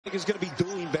is going to be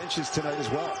dueling benches tonight as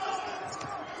well.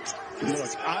 Look,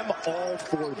 I'm all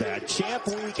for that. Champ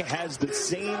Week has the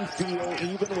same feel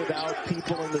even without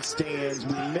people in the stands.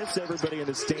 We miss everybody in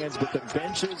the stands, but the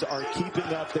benches are keeping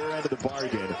up their end of the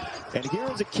bargain. And here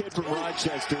is a kid from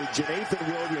Rochester, Janathan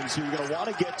Williams, who you're going to want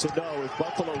to get to know if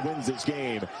Buffalo wins this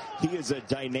game. He is a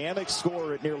dynamic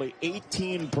scorer at nearly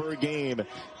 18 per game.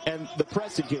 And the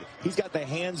Preston kid, he's got the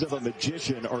hands of a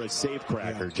magician or a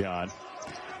safecracker, John.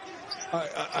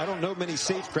 I don't know many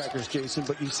safecrackers, Jason,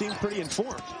 but you seem pretty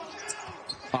informed.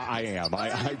 I am.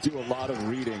 I do a lot of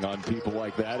reading on people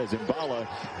like that. As Mbala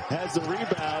has the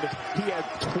rebound, he had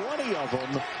 20 of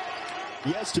them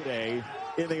yesterday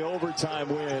in the overtime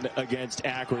win against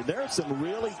Akron. There are some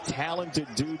really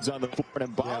talented dudes on the floor.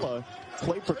 And Mbala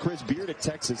played for Chris Beard at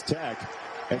Texas Tech.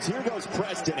 As here goes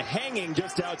Preston hanging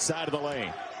just outside of the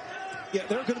lane. Yeah,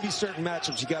 there are going to be certain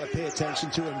matchups you got to pay attention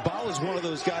to, and Ball is one of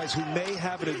those guys who may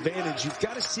have an advantage. You've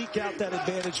got to seek out that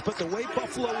advantage, but the way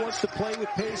Buffalo wants to play with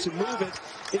pace and move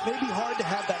it may be hard to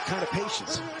have that kind of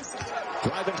patience.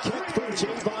 Driving kick from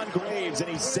Javon Graves, and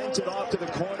he sent it off to the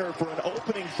corner for an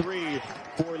opening three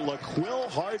for LaQuill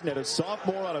Hardnett, a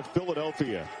sophomore out of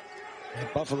Philadelphia.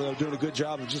 And Buffalo doing a good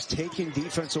job of just taking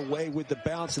defense away with the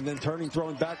bounce and then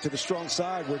throwing back to the strong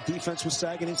side where defense was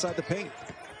sagging inside the paint.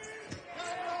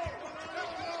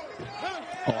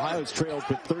 Ohio's trailed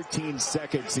for 13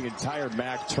 seconds the entire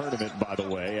MAC tournament, by the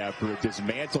way, after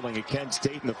dismantling at Kent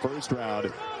State in the first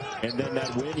round. And then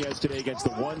that win yesterday against the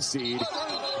 1 seed.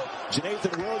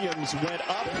 Janathan Williams went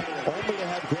up only to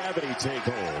have gravity take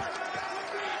hold.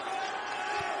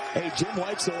 Hey, Jim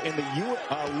Weitzel in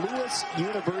the Lewis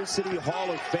University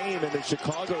Hall of Fame in the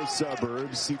Chicago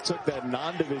suburbs. He took that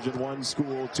non-Division I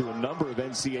school to a number of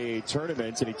NCAA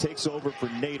tournaments, and he takes over for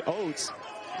Nate Oates.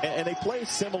 And they play a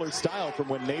similar style from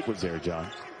when Nate was there, John.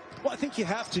 Well, I think you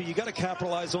have to. You got to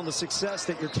capitalize on the success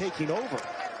that you're taking over.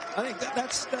 I think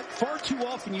that's far too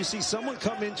often you see someone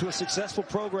come into a successful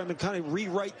program and kind of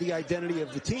rewrite the identity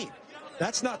of the team.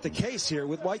 That's not the case here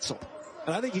with Weitzel.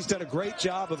 And I think he's done a great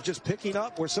job of just picking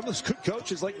up where some of those good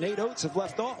coaches like Nate Oates have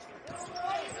left off.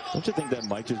 Don't you think that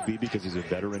might just be because he's a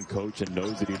veteran coach and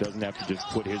knows that he doesn't have to just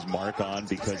put his mark on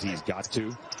because he's got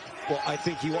to? Well, I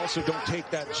think you also don't take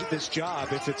this job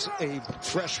if it's a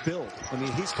fresh build. I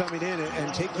mean, he's coming in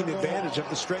and taking advantage of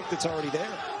the strength that's already there.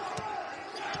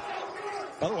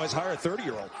 Otherwise, hire a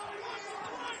 30-year-old.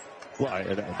 Well,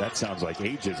 that sounds like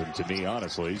ageism to me,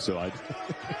 honestly, so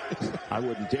I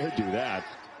wouldn't dare do that.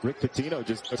 Rick Pitino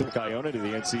just took Iona to the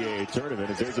NCAA tournament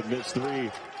as there's a missed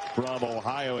three from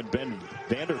Ohio, and Ben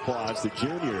Vanderplas, the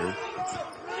junior.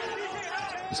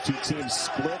 These two teams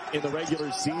split in the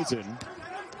regular season.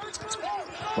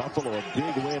 Buffalo, a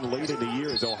big win late in the year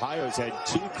as Ohio's had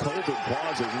 2 COVID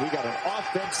pauses, and we got an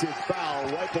offensive foul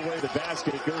right away the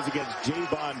basket. It goes against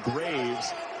Javon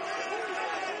Graves.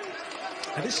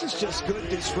 And this is just good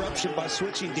disruption by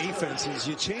switching defenses.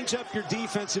 You change up your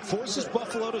defense. It forces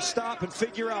Buffalo to stop and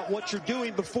figure out what you're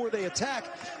doing before they attack.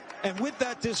 And with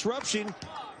that disruption,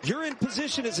 you're in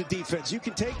position as a defense. You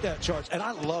can take that charge. And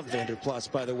I love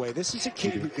Vanderplas, by the way. This is a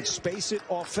kid who can space it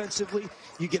offensively.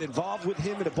 You get involved with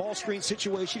him in a ball screen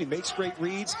situation. He makes great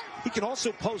reads. He can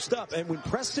also post up. And when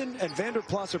Preston and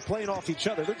Vanderplas are playing off each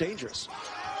other, they're dangerous.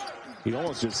 He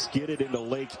almost just skidded into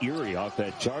Lake Erie off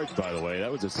that charge, by the way.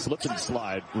 That was a slip and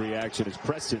slide reaction as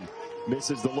Preston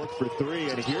misses the look for 3.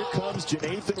 And here comes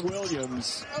Janathan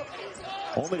Williams,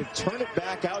 only to turn it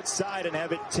back outside and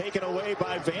have it taken away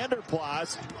by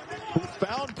Vanderplas, who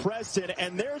found Preston.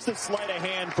 And there's the sleight of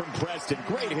hand from Preston.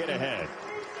 Great hit ahead.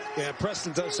 Yeah,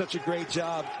 Preston does such a great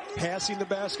job passing the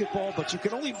basketball, but you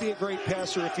can only be a great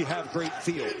passer if you have great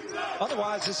feel.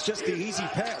 Otherwise, it's just the easy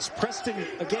pass. Preston,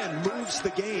 again, moves the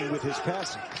game with his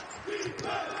passing.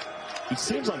 He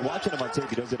seems like, watching him on tape,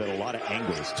 he does it at a lot of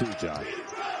angles, too, John.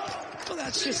 Well,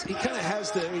 that's just, he kind of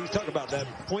has you talk about that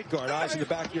point guard, eyes in the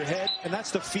back of your head, and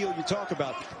that's the feel you talk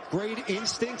about. Great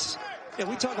instincts. Yeah,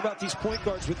 we talk about these point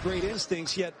guards with great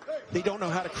instincts, yet they don't know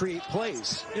how to create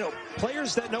plays. You know,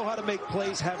 players that know how to make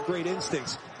plays have great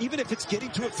instincts, even if it's getting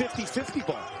to a 50-50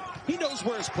 ball. He knows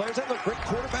where his players are. Look, great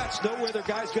quarterbacks know where their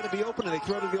guy's going to be open, and they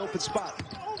throw to the open spot.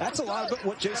 That's a lot of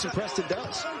what Jason Preston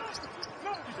does.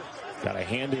 Got a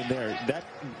hand in there.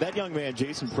 That young man,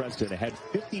 Jason Preston, had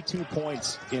 52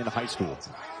 points in high school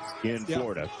in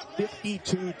Florida.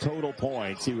 52 total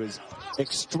points. He was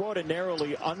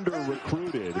extraordinarily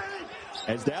under-recruited.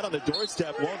 As that on the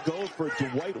doorstep won't go for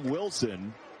Dwight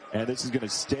Wilson. And this is going to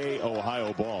stay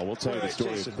Ohio ball. We'll tell you the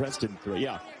story of Preston.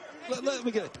 Yeah. let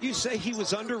me get it. You say he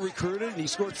was under-recruited and he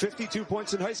scored 52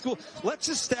 points in high school. Let's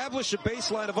establish a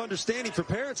baseline of understanding for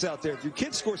parents out there. If your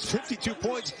kid scores 52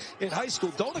 points in high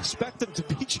school, don't expect them to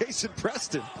be Jason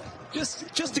Preston.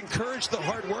 Just encourage the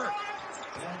hard work.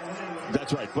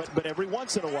 That's right. But every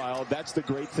once in a while, that's the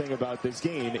great thing about this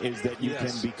game, is that you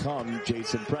can become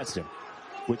Jason Preston,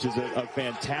 which is a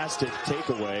fantastic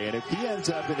takeaway. And if he ends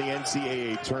up in the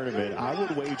NCAA tournament, I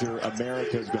would wager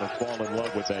America is going to fall in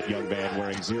love with that young man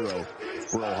wearing 0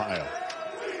 for Ohio.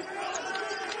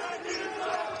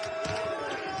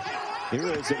 Here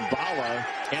is Mbala,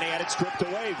 and he had it stripped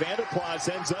away.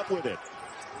 Vanderplas ends up with it.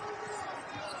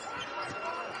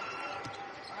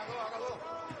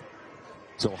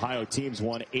 So Ohio teams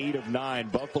won 8 of 9.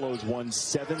 Buffalo's won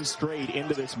 7 straight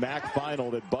into this MAC final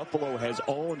that Buffalo has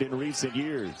owned in recent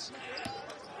years.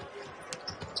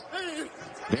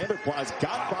 Vanderplas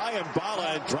got by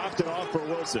Mbala and dropped it off for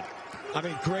Wilson. I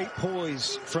mean, great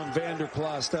poise from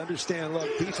Vanderplas to understand, look,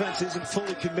 defense isn't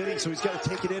fully committing, so he's got to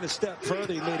take it in a step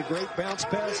further. He made a great bounce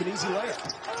pass, an easy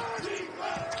layup.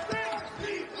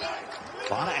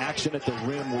 A lot of action at the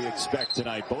rim we expect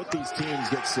tonight. Both these teams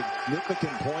get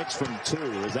significant points from 2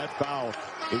 as that foul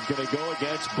is going to go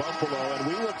against Buffalo. And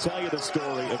we will tell you the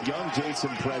story of young Jason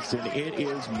Preston. It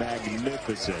is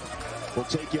magnificent. We'll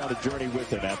take you on a journey with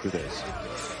him after this.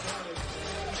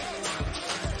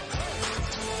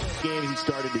 The game he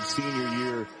started his senior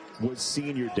year was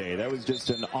senior day. That was just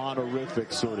an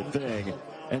honorific sort of thing.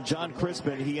 And John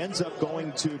Crispin, he ends up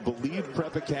going to Believe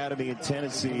Prep Academy in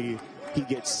Tennessee. He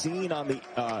gets seen on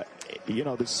the,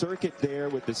 the circuit there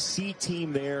with the C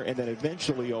team there, and then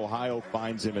eventually Ohio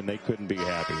finds him, and they couldn't be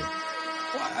happier.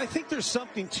 Well, I think there's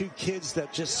something to kids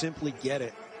that just simply get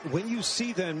it. When you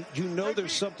see them, you know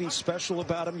there's something special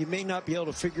about them. You may not be able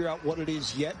to figure out what it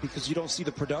is yet because you don't see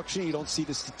the production, you don't see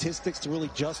the statistics to really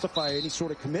justify any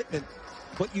sort of commitment.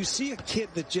 But you see a kid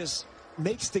that just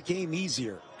makes the game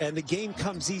easier, and the game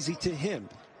comes easy to him.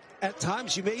 At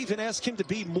times, you may even ask him to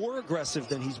be more aggressive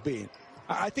than he's being.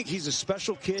 I think he's a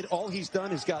special kid. All he's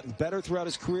done is gotten better throughout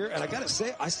his career. And I got to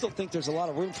say, I still think there's a lot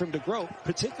of room for him to grow,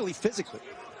 particularly physically.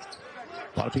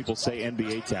 A lot of people say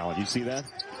NBA talent. You see that?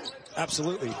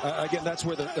 Absolutely. Again, that's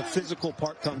where the physical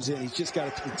part comes in. He's just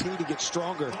got to continue to get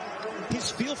stronger.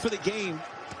 His feel for the game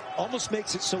almost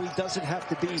makes it so he doesn't have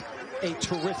to be a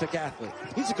terrific athlete.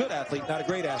 He's a good athlete, not a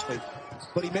great athlete,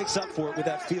 but he makes up for it with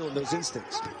that feel and those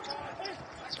instincts.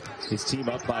 His team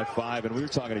up by 5, and we were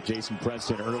talking to Jason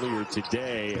Preston earlier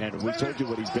today, and we told you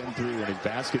what he's been through in his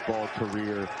basketball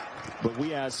career. But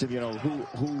we asked him,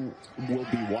 who will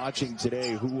be watching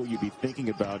today? Who will you be thinking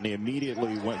about? And he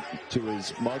immediately went to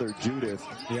his mother, Judith,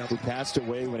 who passed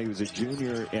away when he was a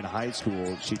junior in high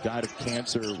school. She died of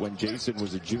cancer when Jason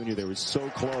was a junior. They were so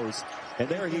close. And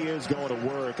there he is going to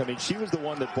work. I mean, she was the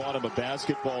one that bought him a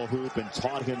basketball hoop and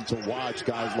taught him to watch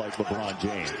guys like LeBron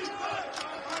James.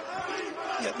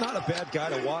 Yeah, not a bad guy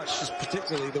to watch, just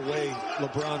particularly the way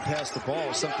LeBron passed the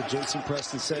ball. Something Jason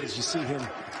Preston said as you see him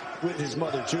with his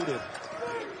mother, Judith.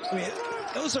 I mean,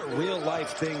 those are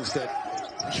real-life things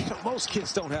that most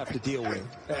kids don't have to deal with.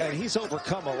 And he's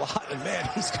overcome a lot, and, man,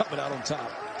 he's coming out on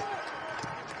top.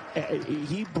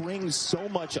 He brings so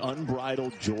much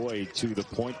unbridled joy to the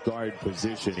point guard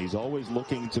position. He's always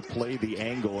looking to play the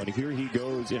angle, and here he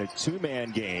goes in a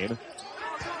 2-man game.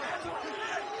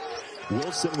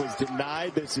 Wilson was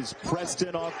denied. This is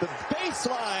Preston off the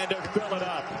baseline to fill it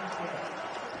up.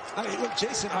 I mean, look,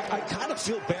 Jason, I kind of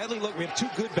feel badly. Look, we have 2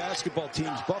 good basketball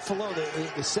teams. Buffalo,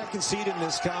 the second seed in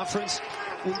this conference.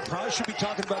 We probably should be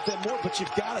talking about them more, but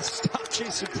you've got to stop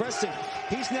Jason Preston.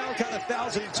 He's now got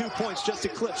 1,002 points, just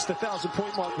eclipsed the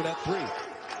 1,000-point mark with that 3.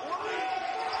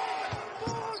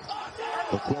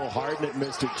 LaQuil Hardnett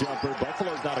missed a jumper.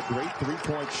 Buffalo's not a great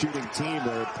 3-point shooting team.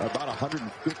 They're about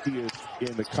 150th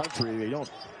in the country. They don't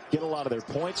get a lot of their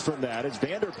points from that. As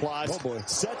Vanderplas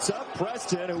sets up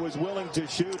Preston, who was willing to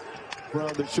shoot from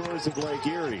the shores of Lake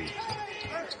Erie.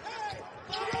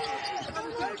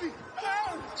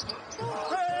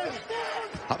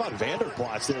 How about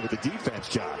Vanderplas there with the defense,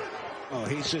 John? Oh,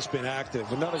 he's just been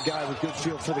active. Another guy with good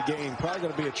feel for the game. Probably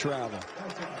going to be a travel.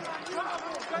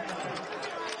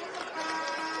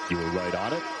 You were right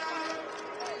on it.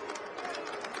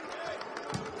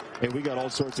 And we got all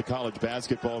sorts of college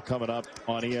basketball coming up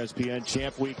on ESPN.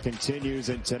 Champ Week continues,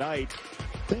 and tonight,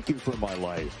 thank you for my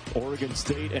life. Oregon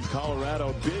State and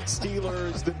Colorado, big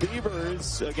Steelers, the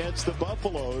Beavers against the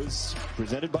Buffaloes,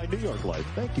 presented by New York Life.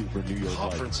 Thank you for New York Life.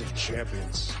 Conference of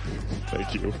Champions.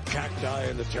 Thank you. Cacti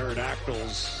and the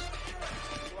pterodactyls.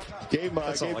 Game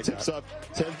tips up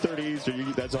 10:30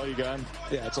 Eastern. That's all you got?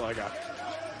 Yeah, that's all I got.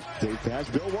 Dave Pash.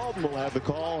 Bill Walton will have the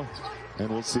call, and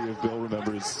we'll see if Bill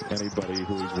remembers anybody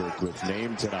who he's worked with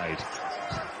named tonight.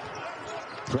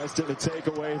 Preston the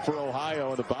takeaway for Ohio,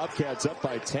 and the Bobcats up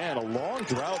by 10. A long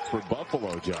drought for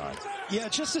Buffalo, John. Yeah,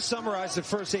 just to summarize the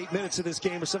first 8 minutes of this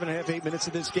game, or 7.5, 8 minutes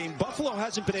of this game, Buffalo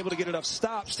hasn't been able to get enough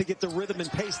stops to get the rhythm and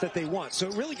pace that they want. So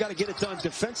really got to get it done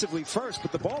defensively first,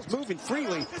 but the ball's moving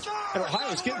freely, and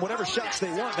Ohio's getting whatever shots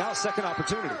they want. Now second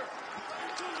opportunity.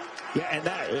 Yeah, and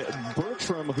that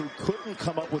Bertram, who couldn't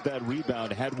come up with that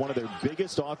rebound, had one of their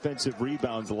biggest offensive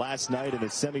rebounds last night in the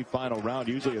semifinal round.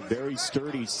 Usually a very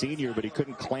sturdy senior, but he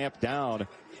couldn't clamp down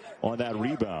on that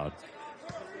rebound.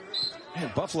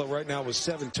 Man, Buffalo right now with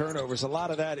 7 turnovers. A lot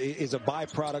of that is a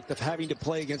byproduct of having to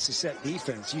play against a set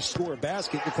defense. You score a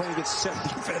basket, you're playing against a set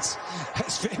defense.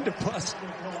 As Vanderplus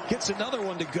gets another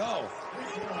one to go.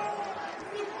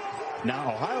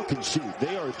 Now, Ohio can shoot.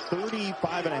 They are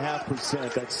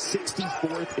 35.5%. That's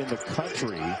 64th in the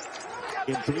country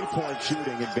in three-point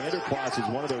shooting. And Vanderplas is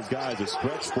one of those guys, a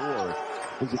stretch 4,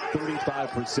 who's at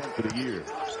 35% for the year.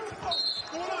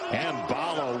 And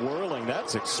Bala whirling.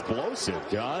 That's explosive,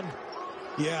 John.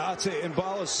 Yeah, I'll tell you, and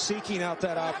Bala's seeking out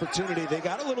that opportunity. They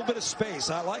got a little bit of space.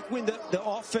 I like when the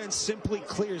offense simply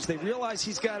clears. They realize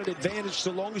he's got an advantage so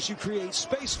long as you create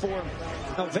space for him.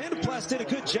 Now, Vanderplas did a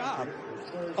good job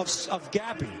of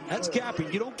gapping. That's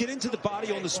gapping. You don't get into the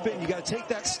body on the spin. You got to take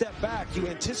that step back. You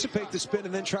anticipate the spin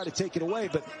and then try to take it away.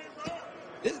 But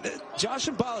Josh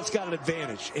Mbala's got an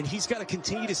advantage, and he's got to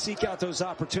continue to seek out those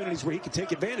opportunities where he can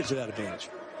take advantage of that advantage.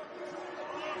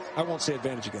 I won't say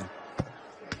advantage again.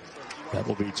 That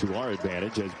will be to our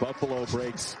advantage as Buffalo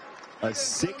breaks a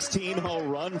 16-0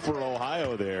 run for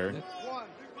Ohio there.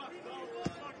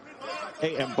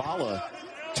 Hey, Mbala,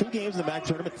 2 games in the MAC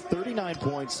tournament, 39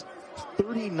 points,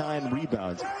 39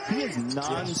 rebounds. He has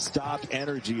non-stop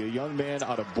energy. A young man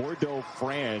out of Bordeaux,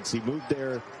 France. He moved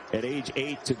there at age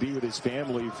 8 to be with his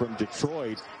family from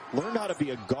Detroit. Learned how to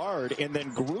be a guard and then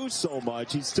grew so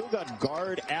much. He's still got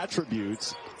guard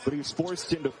attributes, but he was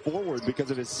forced into forward because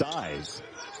of his size.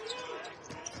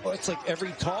 Well, it's like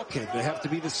every tall kid. They have to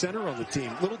be the center on the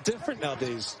team. A little different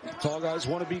nowadays. Tall guys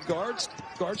want to be guards.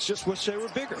 Guards just wish they were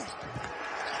bigger.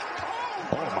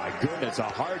 Oh, my goodness. A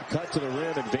hard cut to the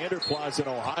rim, and Vanderplas in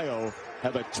Ohio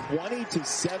have a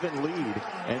 20-7 lead,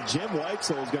 and Jim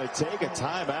Weitzel is going to take a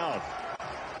timeout.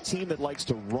 Team that likes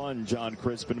to run, John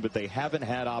Crispin, but they haven't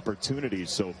had opportunities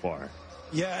so far.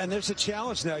 Yeah, and there's a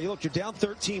challenge now. You look, you're down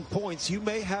 13 points. You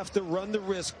may have to run the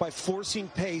risk by forcing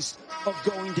pace of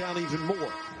going down even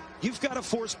more. You've got to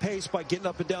force pace by getting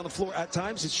up and down the floor. At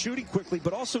times it's shooting quickly,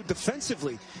 but also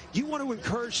defensively. You want to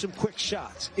encourage some quick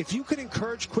shots. If you can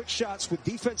encourage quick shots with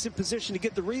defensive position to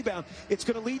get the rebound, it's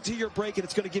going to lead to your break, and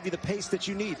it's going to give you the pace that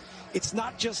you need. It's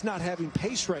not just not having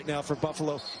pace right now for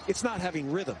Buffalo. It's not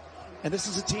having rhythm. And this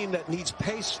is a team that needs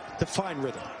pace to find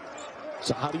rhythm.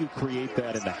 So how do you create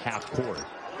that in the half court?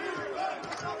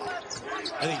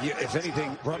 I think, if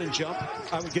anything, run and jump.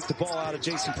 I would get the ball out of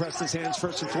Jason Preston's hands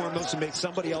first and foremost and make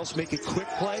somebody else make a quick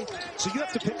play. So you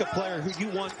have to pick a player who you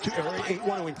want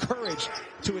to encourage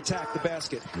to attack the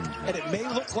basket. And it may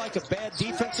look like a bad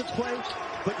defensive play,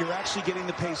 but you're actually getting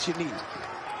the pace you need.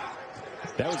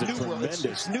 That was a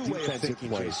tremendous new way of defensive thinking,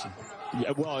 play. Jason.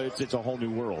 Yeah, well, it's a whole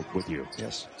new world with you.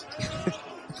 Yes.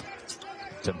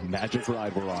 It's a magic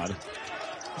ride we're on.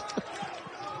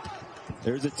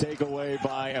 There's a takeaway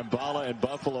by Mbala and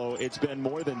Buffalo. It's been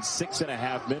more than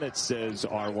 6.5 minutes, says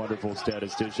our wonderful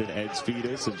statistician Ed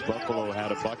Svedis, since Buffalo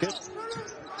had a bucket.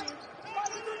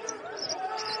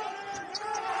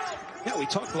 Yeah, we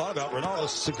talked a lot about Ronaldo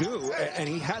Segu, and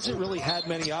he hasn't really had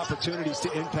many opportunities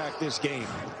to impact this game.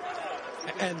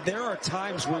 And there are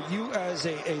times where you, as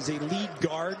a lead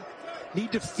guard,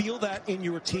 need to feel that in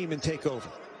your team and take over.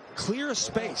 Clear a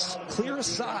space, clear a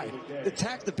side,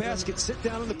 attack the basket, sit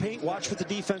down in the paint, watch what the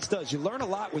defense does. You learn a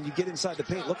lot when you get inside the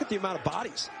paint. Look at the amount of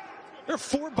bodies. There are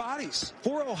 4 bodies,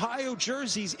 4 Ohio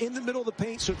jerseys in the middle of the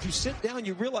paint. So if you sit down,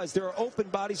 you realize there are open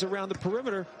bodies around the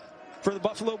perimeter for the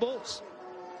Buffalo Bulls.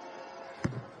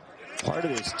 Part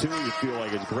of this, too, you feel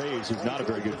like is Graves, who's not a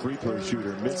very good free throw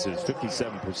shooter, misses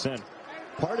 57%.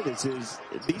 Part of this is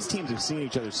these teams have seen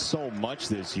each other so much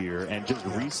this year, and just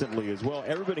recently as well.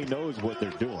 Everybody knows what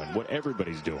they're doing, what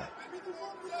everybody's doing.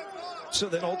 So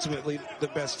then ultimately the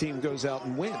best team goes out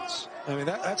and wins. I mean,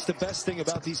 that's the best thing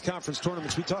about these conference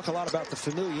tournaments. We talk a lot about the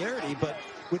familiarity, but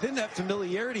within that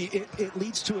familiarity, it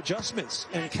leads to adjustments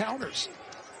and counters.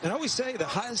 And I always say the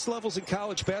highest levels in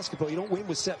college basketball, you don't win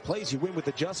with set plays, you win with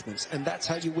adjustments, and that's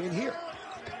how you win here.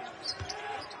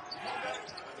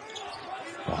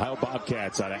 Ohio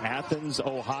Bobcats out of Athens,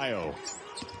 Ohio.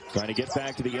 Trying to get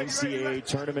back to the NCAA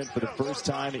tournament for the first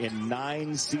time in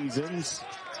 9 seasons.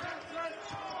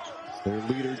 Their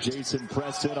leader, Jason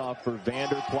Preston, off for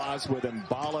Vanderplas with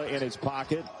Mbala in his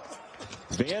pocket.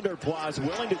 Vanderplas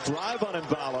willing to drive on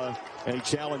Mbala, and he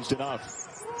challenged enough.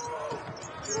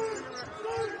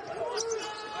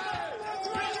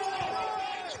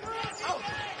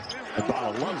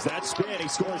 Mbala loves that spin. He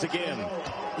scores again.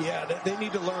 Yeah, they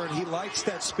need to learn. He likes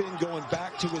that spin going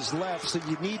back to his left, so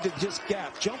you need to just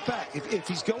gap. Jump back. If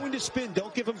he's going to spin,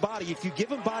 don't give him body. If you give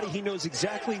him body, he knows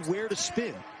exactly where to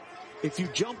spin. If you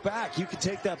jump back, you can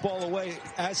take that ball away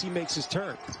as he makes his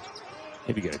turn.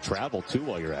 Maybe get a travel, too,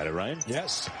 while you're at it, Ryan.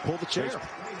 Yes, pull the chair.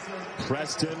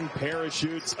 Preston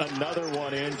parachutes another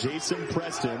one in. Jason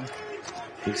Preston,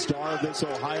 the star of this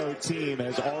Ohio team,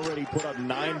 has already put up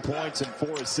 9 points and 4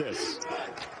 assists.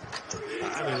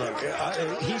 I mean,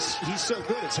 look, he's so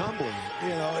good, it's humbling. You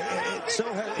know,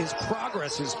 his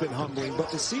progress has been humbling, but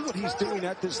to see what he's doing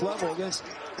at this level against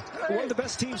one of the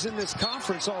best teams in this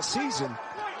conference all season,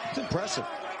 it's impressive.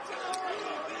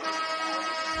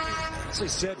 As I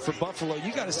said, for Buffalo,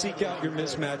 you got to seek out your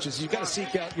mismatches. You got to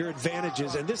seek out your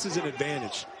advantages, and this is an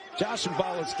advantage. Josh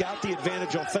Mbala's got the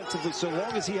advantage offensively so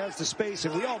long as he has the space,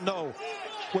 and we all know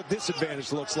what this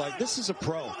advantage looks like. This is a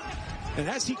pro. And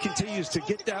as he continues to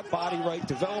get that body right,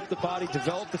 develop the body,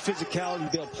 develop the physicality,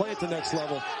 to be able to play at the next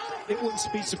level, it wouldn't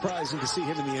be surprising to see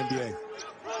him in the NBA.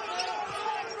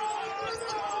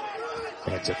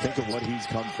 And to think of what he's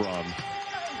come from,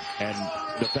 and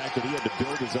the fact that he had to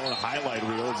build his own highlight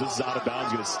reel as this is out of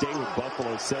bounds, going to stay with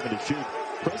Buffalo 7 to shoot.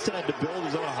 Preston had to build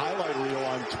his own highlight reel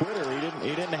on Twitter.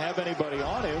 He didn't have anybody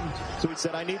on him, so he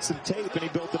said, I need some tape, and he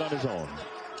built it on his own.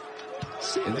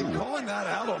 See, they calling that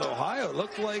out on Ohio. It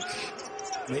looked like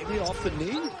maybe off the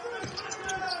knee.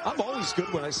 I'm always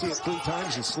good when I see it 3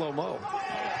 times in slow-mo.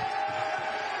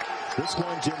 This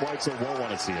one, Jim White said, won't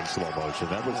want to see in slow motion.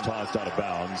 That was tossed out of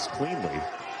bounds cleanly.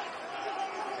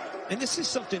 And this is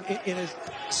something, in a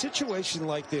situation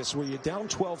like this where you're down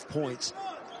 12 points,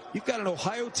 you've got an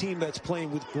Ohio team that's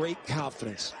playing with great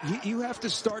confidence. You have to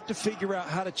start to figure out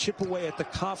how to chip away at the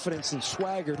confidence and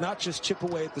swagger, not just chip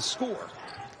away at the score.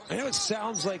 I know it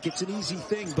sounds like it's an easy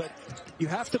thing, but you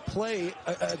have to play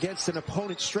against an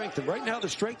opponent's strength. And right now, their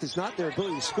strength is not their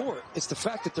ability to score. It's the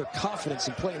fact that they're confident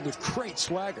in playing with great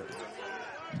swagger.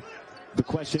 The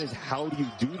question is, how do you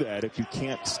do that if you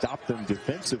can't stop them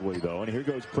defensively, though? And here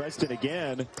goes Preston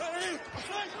again.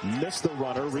 Missed the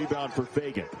runner. Rebound for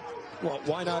Fagan. Well,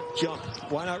 why not jump?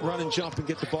 Why not run and jump and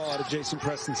get the ball out of Jason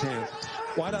Preston's hand?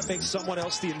 Why not make someone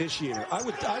else the initiator? I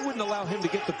wouldn't allow him to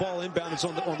get the ball inbound. It's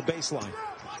on the baseline.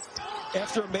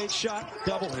 After a made shot,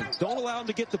 double him. Don't allow him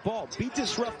to get the ball. Be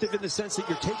disruptive in the sense that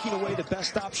you're taking away the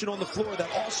best option on the floor that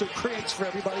also creates for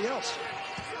everybody else.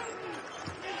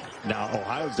 Now,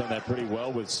 Ohio's done that pretty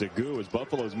well with Segu, as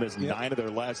Buffalo's missed 9 of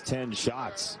their last 10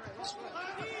 shots.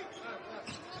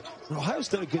 Ohio's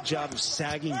done a good job of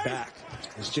sagging back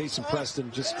as Jason Preston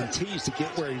just continues to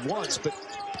get where he wants. But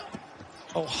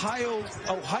Ohio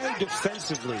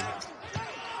defensively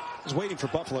is waiting for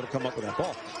Buffalo to come up with that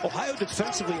ball. Ohio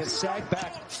defensively has sagged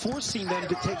back, forcing them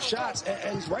to take shots.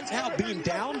 And right now, being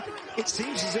down, it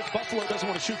seems as if Buffalo doesn't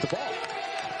want to shoot the ball.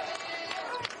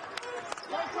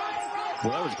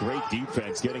 Well, that was great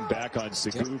defense, getting back on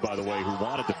Segu, by the way, who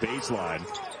wanted the baseline.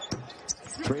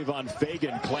 Trayvon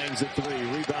Fagan clangs a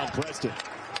 3. Rebound Preston.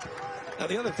 Now,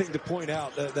 the other thing to point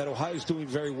out that Ohio's doing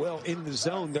very well in the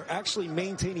zone, they're actually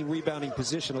maintaining rebounding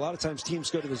position. A lot of times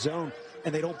teams go to the zone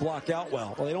and they don't block out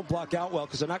well. Well, they don't block out well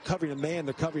because they're not covering a man,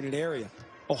 they're covering an area.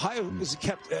 Ohio has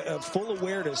kept full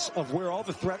awareness of where all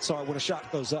the threats are when a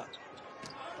shot goes up.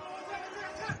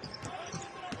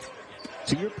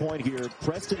 To your point here,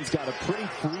 Preston's got a pretty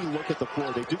free look at the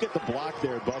floor. They do get the block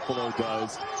there, Buffalo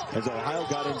does, as Ohio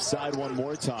got inside one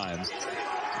more time.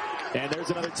 And there's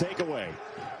another takeaway.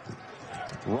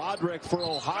 Roderick for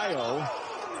Ohio,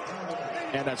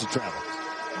 and that's a travel.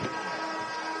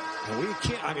 We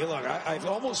can't, I mean, look, I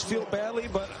almost feel badly,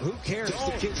 but who cares?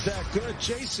 The kid's that good.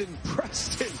 Jason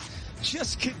Preston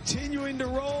just continuing to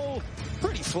roll.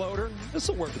 Pretty floater. This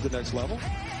will work at the next level.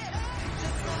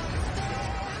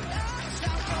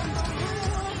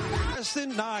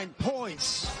 Preston, 9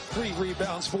 points, 3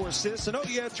 rebounds, 4 assists, and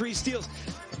he had 3 steals.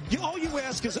 All you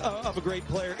ask of a great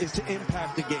player is to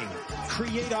impact the game,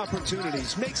 create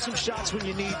opportunities, make some shots when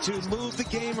you need to, move the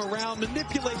game around,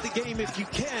 manipulate the game if you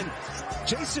can.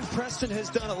 Jason Preston has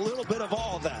done a little bit of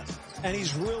all of that, and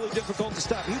he's really difficult to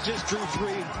stop. He just drew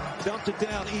 3, dumped it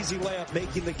down, easy layup,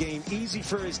 making the game easy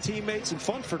for his teammates and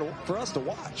fun for us to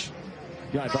watch.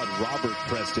 Yeah, I thought Robert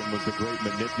Preston was the great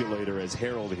manipulator as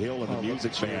Harold Hill in the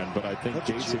Music Man, but I think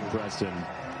Jason Preston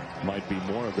might be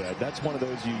more of that. That's one of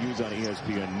those you use on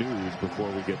ESPN News before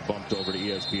we get bumped over to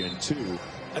ESPN2.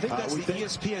 I think that's the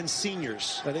ESPN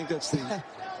Seniors. I think that's the...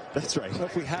 That's right. I don't know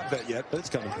if we have that yet, but it's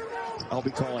coming. I'll be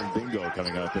calling bingo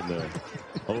coming up in the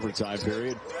overtime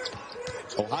period.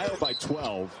 Ohio by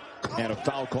 12, and a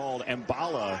foul called.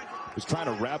 Mbala was trying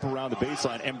to wrap around the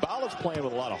baseline. Mbala's playing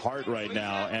with a lot of heart right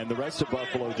now, and the rest of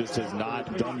Buffalo just has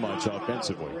not done much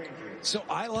offensively. So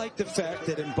I like the fact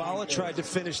that Mbala tried to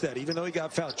finish that, even though he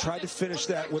got fouled, tried to finish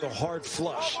that with a hard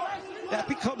flush. That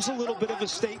becomes a little bit of a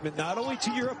statement, not only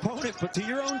to your opponent, but to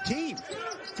your own team.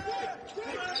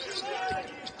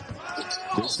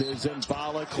 This is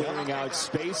Mbala clearing out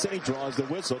space, and he draws the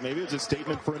whistle. Maybe it's a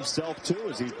statement for himself, too,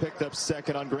 as he picked up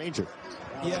second on Granger.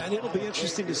 Yeah, and it'll be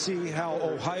interesting to see how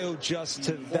Ohio adjusts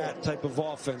to that type of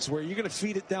offense, where you're going to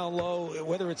feed it down low,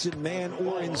 whether it's in man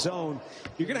or in zone.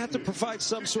 You're going to have to provide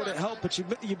some sort of help, but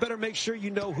you better make sure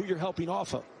you know who you're helping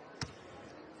off of.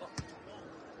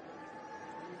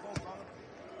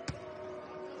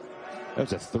 That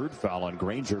was a third foul on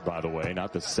Granger, by the way,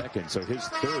 not the second, so his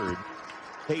third.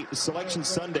 Hey, Selection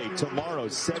Sunday tomorrow,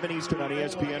 7 Eastern on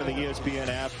ESPN and the ESPN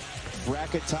app.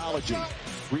 Bracketology.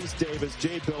 Reese Davis,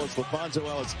 Jay Billis, LaFonso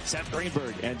Ellis, Seth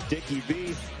Greenberg, and Dickie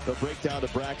V. They'll break down the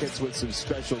brackets with some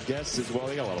special guests as well.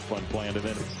 They got a lot of fun planned. And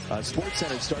then Sports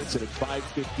Center starts at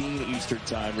 5:15 Eastern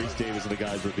time. Reese Davis and the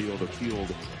guys reveal the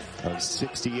field of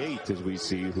 68 as we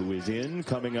see who is in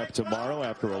coming up tomorrow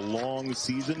after a long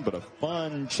season, but a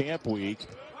fun champ week.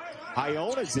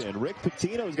 Iona's in. Rick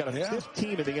Pitino's got a fifth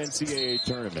team in the NCAA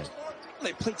tournament.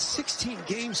 They played 16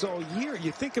 games all year.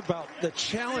 You think about the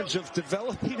challenge of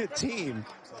developing a team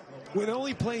with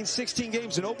only playing 16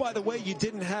 games. And, oh, by the way, you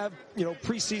didn't have,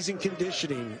 preseason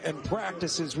conditioning and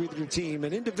practices with your team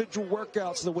and individual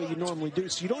workouts the way you normally do.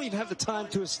 So you don't even have the time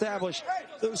to establish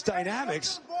those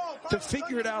dynamics. To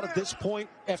figure it out at this point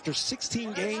after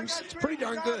 16 games, it's pretty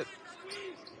darn good.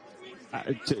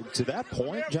 To that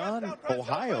point, John,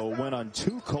 Ohio went on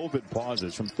 2 COVID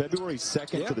pauses from February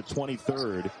 2nd to the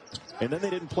 23rd, and then they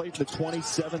didn't play from the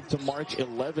 27th to March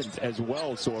 11th as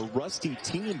well. So a rusty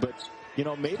team, but,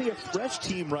 maybe a fresh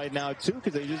team right now, too,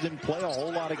 because they just didn't play a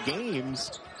whole lot of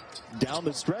games down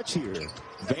the stretch here.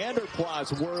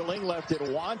 Vanderplas whirling, left it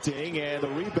wanting, and the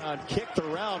rebound kicked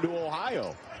around to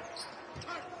Ohio.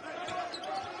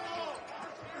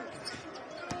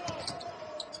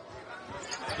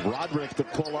 Roderick the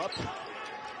pull-up.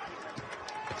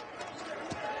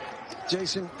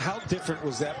 Jason, how different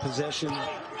was that possession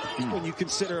when you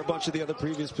consider a bunch of the other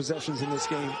previous possessions in this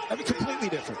game? I mean, completely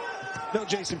different. No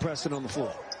Jason Preston on the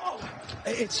floor.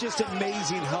 It's just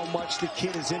amazing how much the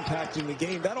kid is impacting the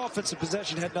game. That offensive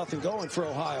possession had nothing going for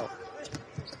Ohio.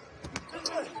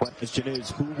 Question is,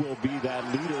 who will be that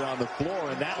leader on the floor?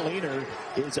 And that leader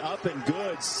is up and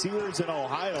good. Sears in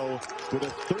Ohio with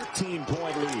a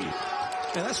 13-point lead.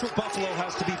 And that's where Buffalo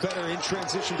has to be better in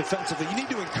transition defensively. You need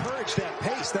to encourage that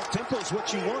pace. That tempo is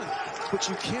what you want, but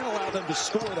you can't allow them to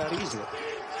score that easily.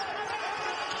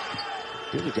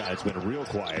 Here's a guy that's been real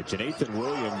quiet. Jonathan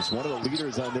Williams, one of the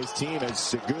leaders on this team, as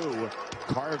Segu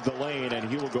carved the lane, and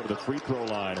he will go to the free throw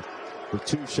line with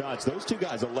 2 shots. Those 2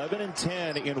 guys, 11 and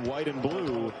 10 in white and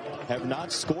blue, have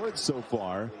not scored so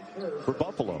far for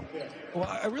Buffalo. Well,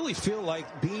 I really feel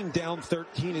like being down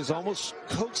 13 is almost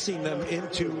coaxing them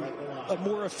into a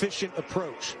more efficient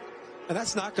approach. And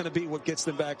that's not going to be what gets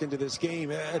them back into this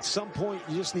game. At some point,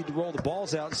 you just need to roll the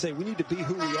balls out and say, we need to be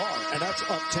who we are. And that's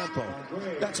up-tempo.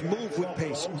 That's move with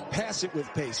pace, pass it with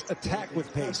pace, attack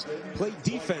with pace, play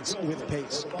defense with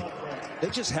pace. They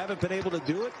just haven't been able to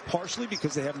do it, partially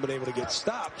because they haven't been able to get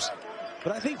stops.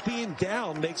 But I think being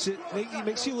down makes you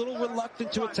a little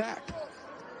reluctant to attack.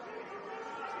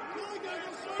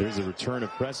 There's a return of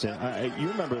Preston. You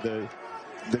remember the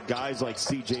guys like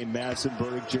C.J.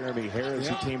 Massenberg, Jeremy Harris,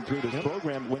 who came through this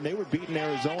program. When they were beating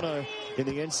Arizona in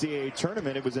the NCAA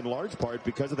tournament, it was in large part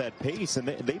because of that pace, and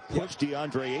they pushed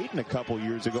DeAndre Ayton a couple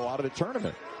years ago out of the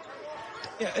tournament.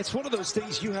 Yeah, it's one of those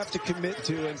things you have to commit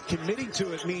to, and committing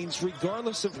to it means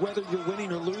regardless of whether you're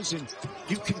winning or losing,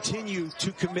 you continue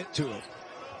to commit to it.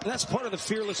 And that's part of the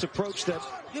fearless approach that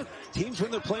teams,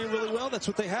 when they're playing really well, that's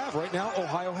what they have. Right now,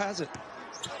 Ohio has it.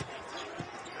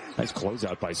 Nice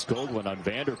closeout by Skoglund on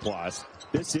Vanderplas.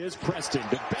 This is Preston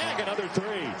to bag another 3.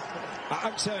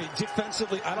 I'm telling you,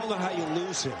 defensively, I don't know how you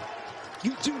lose him.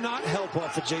 You do not help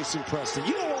off of Jason Preston.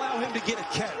 You don't allow him to get a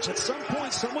catch. At some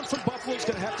point, someone from Buffalo is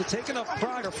going to have to take enough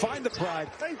pride or find the pride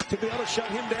to be able to shut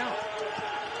him down.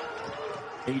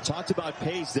 And you talked about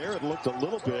pace there. It looked a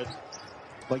little bit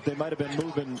like they might have been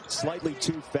moving slightly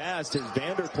too fast as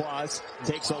Vanderplas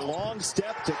takes a long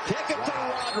step to kick it to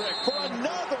Roderick for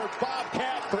another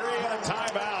Bobcat 3 and a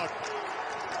timeout.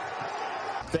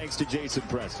 thanks to Jason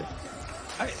Preston.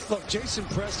 Look, Jason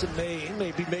Preston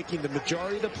may be making the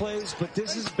majority of the plays, but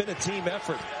this has been a team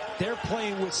effort. They're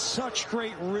playing with such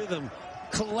great rhythm,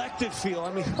 collective feel.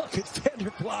 I mean, look at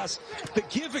Vanderplas, the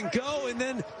give and go, and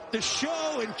then the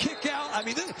show and kick out. I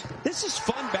mean, this is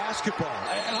fun basketball.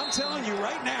 And I'm telling you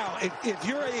right now, if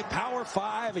you're a Power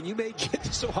 5 and you may get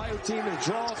this Ohio team in a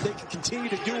draw, if they can continue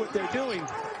to do what they're doing,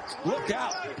 look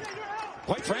out.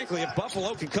 Quite frankly, if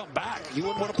Buffalo can come back, you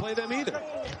wouldn't want to play them either.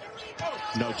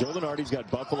 No, Joe Lunardi's got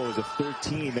Buffalo as a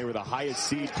 13. They were the highest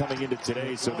seed coming into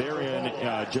today, so they're in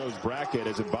Joe's bracket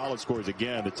as Mbala scores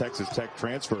again, the Texas Tech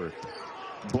transfer.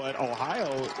 But Ohio,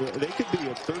 they could be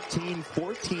a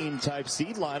 13-14 type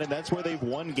seed line, and that's where they've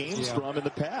won games from in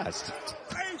the past.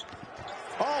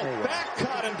 Oh, back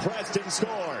cut, and Preston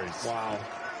scores. Wow.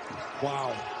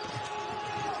 Wow.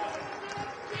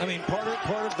 I mean, part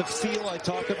of the feel I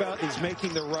talk about is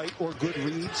making the right or good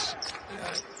reads.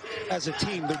 As a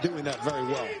team, they're doing that very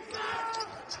well.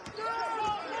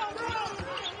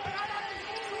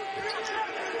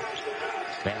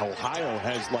 Man, Ohio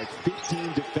has like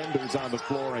 15 defenders on the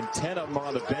floor, and 10 of them are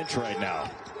on the bench right now.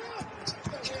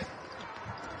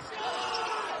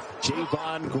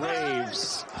 Javon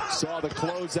Graves saw the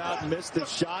closeout, missed the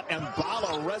shot, and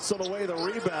Mbala wrestled away the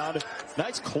rebound.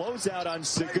 Nice closeout on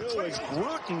Segu as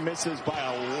Bruton misses by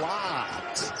a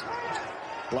lot.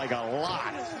 Like a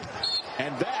lot.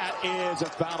 And that is a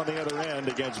foul on the other end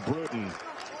against Bruton.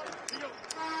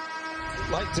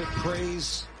 Like to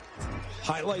praise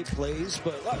highlight plays,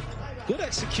 but look, good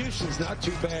execution is not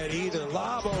too bad either.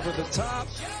 Lob over the top.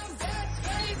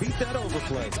 Beat that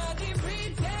overplay.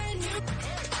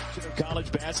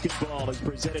 College basketball is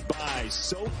presented by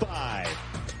SoFi.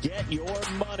 Get your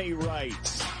money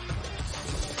right.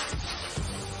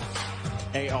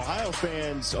 Hey, Ohio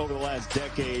fans over the last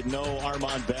decade know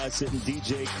Armand Bassett and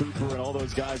DJ Cooper and all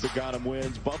those guys that got him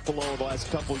wins. Buffalo the last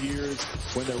couple years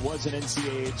when there was an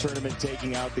NCAA tournament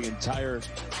taking out the entire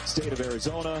state of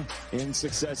Arizona in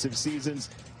successive seasons.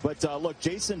 But look,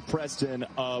 Jason Preston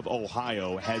of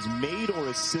Ohio has made or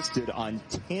assisted on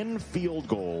 10 field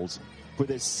goals for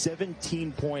this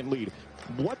 17-point lead.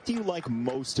 What do you like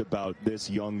most about this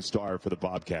young star for the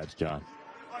Bobcats, John?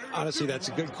 Honestly, that's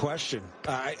a good question.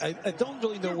 I don't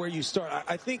really know where you start.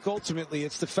 I think ultimately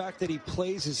it's the fact that he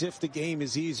plays as if the game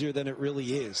is easier than it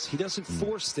really is. He doesn't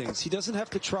force things. He doesn't have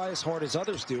to try as hard as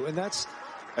others do, and that's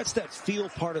that feel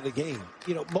part of the game.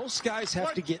 You know, most guys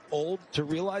have to get old to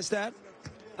realize that.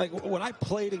 Like when I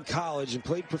played in college and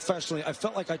played professionally, I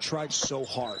felt like I tried so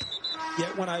hard.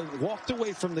 Yet when I walked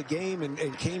away from the game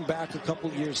and came back a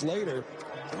couple years later,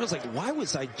 I was like, why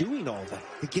was I doing all that?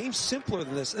 The game's simpler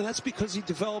than this, and that's because he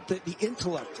developed the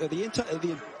intellect,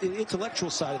 the intellectual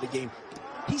side of the game.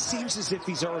 He seems as if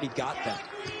he's already got that.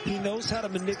 He knows how to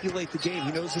manipulate the game.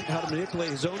 He knows how to manipulate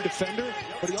his own defender,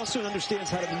 but he also understands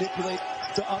how to manipulate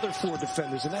the other 4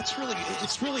 defenders, and it's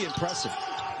really impressive.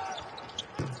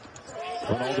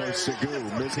 Ronaldo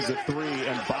Segu misses a 3,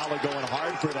 and Mbala going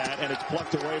hard for that, and it's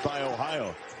plucked away by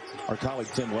Ohio. Our colleague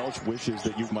Tim Welsh wishes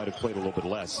that you might have played a little bit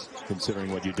less,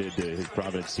 considering what you did to his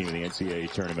Providence team in the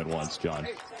NCAA tournament once, John.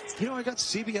 You know, I got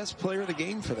CBS Player of the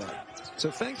Game for that.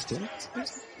 So thanks, Tim.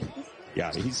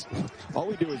 Yeah, all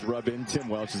we do is rub in Tim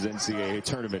Welsh's NCAA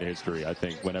tournament history, I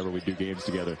think, whenever we do games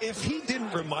together. If he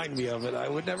didn't remind me of it, I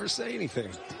would never say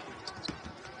anything.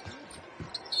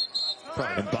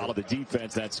 And Mbala the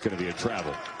defense, that's going to be a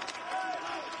travel.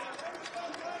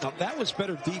 Now, that was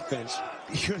better defense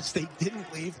because they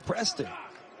didn't leave Preston.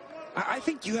 I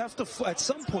think you have to, at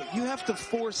some point, you have to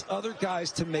force other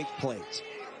guys to make plays.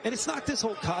 And it's not this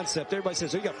whole concept. Everybody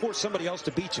says, oh, you got to force somebody else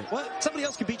to beat you. Well, somebody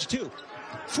else can beat you too.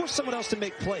 Force someone else to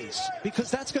make plays because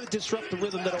that's going to disrupt the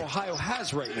rhythm that Ohio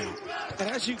has right now. And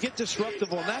as you get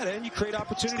disruptive on that end, you create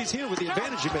opportunities here with the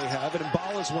advantage you may have, and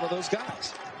Mbala is one of those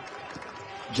guys.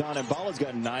 John, Mbala's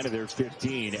got 9 of their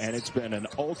 15, and it's been an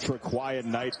ultra-quiet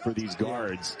night for these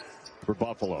guards for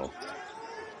Buffalo.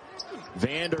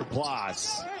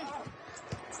 Vanderplas.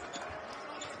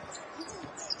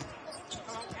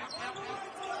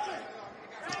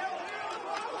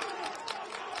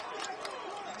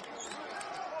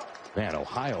 Man,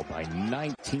 Ohio by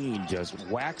 19, just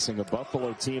waxing a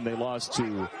Buffalo team they lost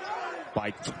to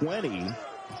by 20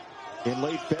 in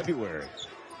late February.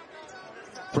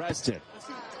 Preston.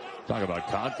 Talk about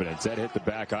confidence. That hit the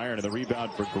back iron, and the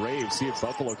rebound for Graves. See if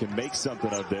Buffalo can make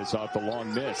something of this off the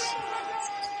long miss.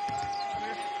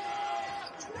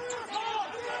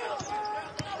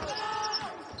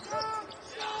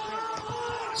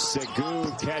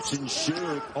 Segu catch and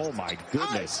shoot. Oh my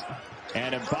goodness.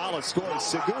 And Mbala scores.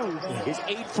 Segu is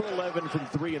 8 for 11 from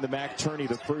 3 in the MAC tourney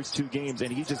the first 2 games,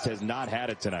 and he just has not had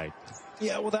it tonight.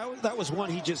 Yeah, well, that was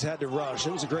one he just had to rush.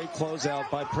 It was a great closeout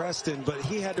by Preston, but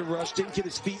he had to rush, didn't get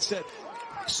his feet set.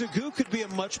 Sugu could be a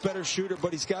much better shooter,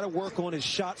 but he's got to work on his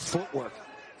shot footwork.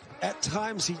 At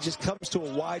times, he just comes to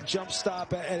a wide jump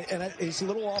stop, and he's a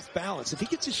little off balance. If he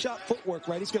gets his shot footwork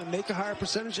right, he's going to make a higher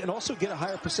percentage and also get a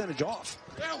higher percentage off.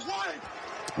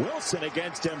 Wilson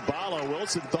against Mbala.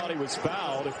 Wilson thought he was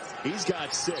fouled. He's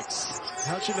got 6.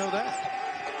 How'd you know that?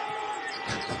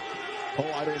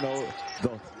 Oh, I don't know.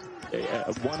 The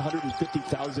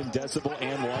 150,000 decibel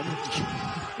and one.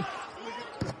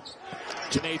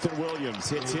 Jonathan Williams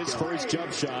hits his first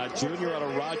jump shot. Junior out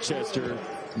of Rochester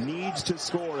needs to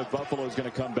score if Buffalo's going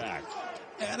to come back.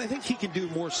 And I think he can do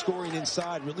more scoring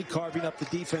inside, really carving up the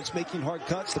defense, making hard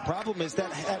cuts. The problem is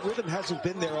that rhythm hasn't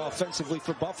been there offensively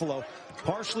for Buffalo,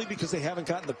 partially because they haven't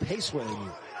gotten the pace where they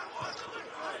need.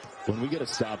 When we get a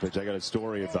stoppage, I got a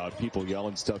story about people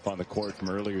yelling stuff on the court from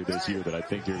earlier this year that I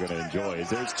think you're going to enjoy.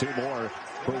 There's 2 more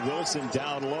for Wilson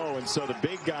down low, and so the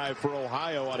big guy for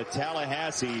Ohio out of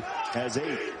Tallahassee has 8.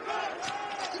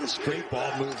 This great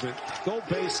ball movement. Go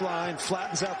baseline,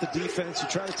 flattens out the defense. You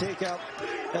try to take out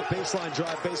that baseline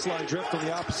drive, baseline drift on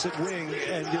the opposite wing,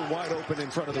 and you're wide open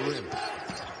in front of the rim.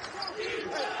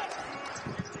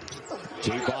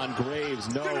 Javon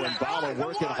Graves, no, and Bala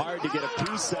working hard to get a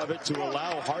piece of it to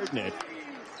allow Hardnett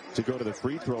to go to the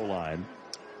free throw line.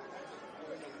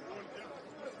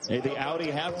 Hey, the Audi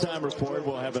halftime report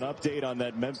will have an update on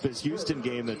that Memphis-Houston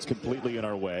game that's completely in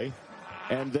our way.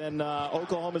 And then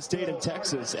Oklahoma State and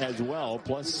Texas as well,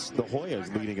 plus the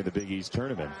Hoyas leading in the Big East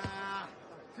tournament.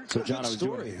 So, John, That's a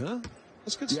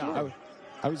good story. Yeah,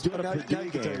 I was doing a Purdue now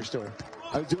you can tell your story.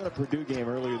 I was doing a Purdue game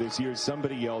earlier this year.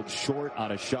 Somebody yelled short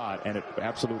on a shot, and it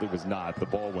absolutely was not. The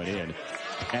ball went in.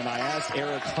 And I asked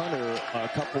Eric Hunter a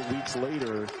couple weeks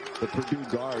later, the Purdue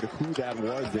guard, who that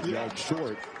was that yelled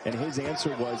short. And his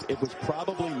answer was, it was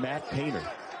probably Matt Painter.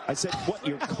 I said, what,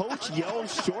 your coach yelled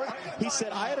short? He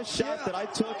said, I had a shot that I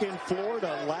took in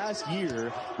Florida last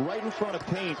year right in front of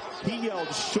paint. He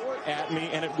yelled short at me,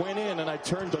 and it went in, and I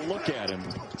turned to look at him.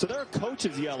 So there are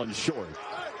coaches yelling short.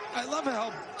 I love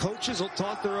how coaches will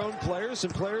taunt their own players,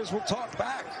 and players will talk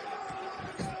back.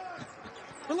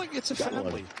 We're like, it's a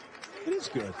family. It is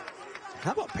good.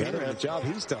 How about Painter and the job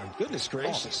he's done? Goodness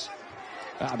gracious.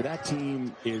 But that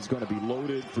team is going to be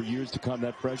loaded for years to come.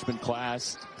 That freshman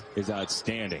class is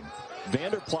outstanding.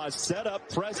 Vanderplas set up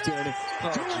Preston.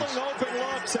 Dueling open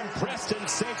looks, and Preston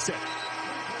sinks it.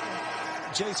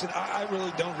 Jason, I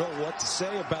really don't know what to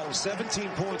say about him. 17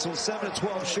 points on 7 of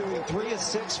 12 shooting, 3 of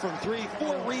 6 from 3,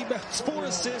 4 rebounds, 4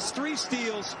 assists, 3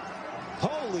 steals.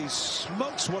 Holy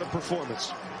smokes, what a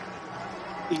performance.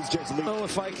 He's just, I don't know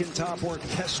if I can top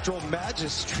orchestral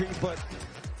magistry, but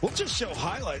we'll just show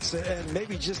highlights and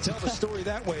maybe just tell the story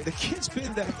that way. The kid's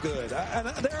been that good. And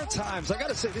there are times, I got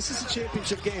to say, this is a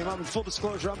championship game. I'm in full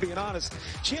disclosure. I'm being honest.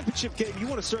 Championship game, you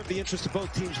want to serve the interest of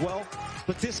both teams well,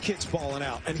 but this kid's balling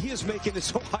out. And he is making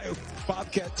this Ohio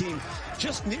Bobcat team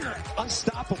just near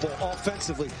unstoppable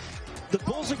offensively. The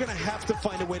Bulls are going to have to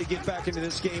find a way to get back into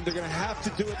this game. They're going to have to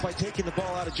do it by taking the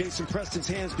ball out of Jason Preston's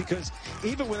hands, because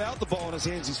even without the ball in his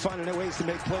hands, he's finding ways to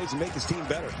make plays and make his team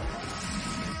better.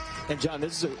 And, John,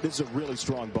 this is a really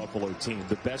strong Buffalo team.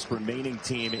 The best remaining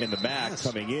team in the MAC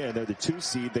coming in. They're the 2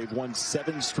 seed. They've won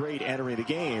 7 straight entering the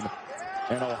game.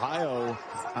 And Ohio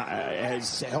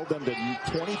has held them to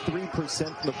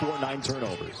 23% from the 4-9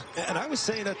 turnovers. And I was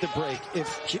saying at the break,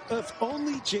 if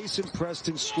only Jason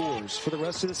Preston scores for the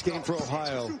rest of this game for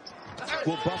Ohio,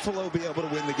 will Buffalo be able to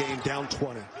win the game down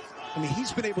 20? I mean,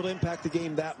 he's been able to impact the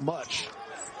game that much.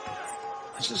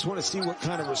 I just want to see what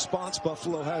kind of response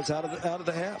Buffalo has out of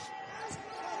the half.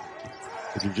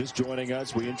 If you're just joining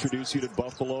us, we introduce you to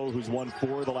Buffalo, who's won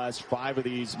 4 of the last 5 of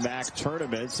these MAC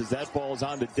tournaments, as that ball's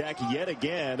on the deck yet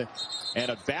again,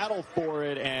 and a battle for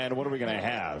it. And what are we going to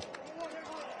have?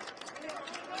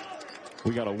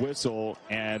 We got a whistle,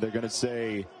 and they're going to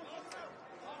say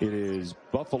it is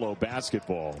Buffalo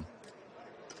basketball.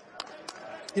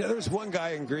 You know, there's one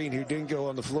guy in green who didn't go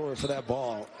on the floor for that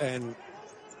ball, and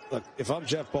look, if I'm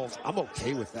Jeff Bolt, I'm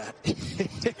okay with that.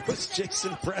 It was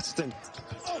Jason Preston.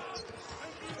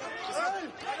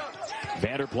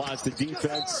 Vanderplas the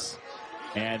defense,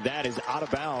 and that is out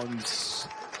of bounds,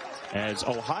 as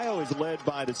Ohio is led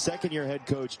by the second-year head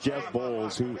coach Jeff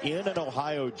Bowles, who in an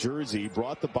Ohio jersey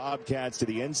brought the Bobcats to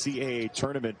the NCAA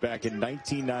tournament back in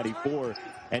 1994.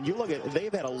 And you look at it,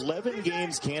 they've had 11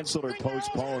 games canceled or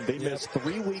postponed. They missed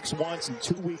 3 weeks once and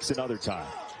 2 weeks another time.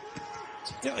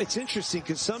 You know, it's interesting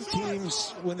because some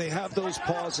teams, when they have those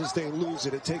pauses, they lose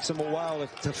it. It takes them a while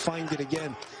to find it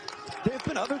again. There have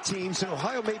been other teams, and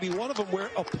Ohio may be one of them, where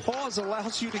a pause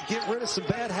allows you to get rid of some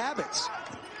bad habits.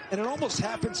 and it almost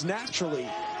happens naturally.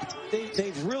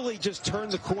 They've really just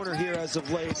turned the corner here as of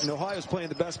late, and Ohio's playing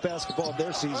the best basketball of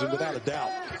their season without a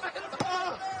doubt.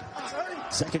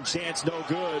 Second chance, no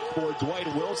good for Dwight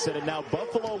Wilson. And now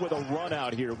Buffalo with a run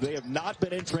out here. They have not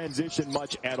been in transition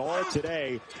much at all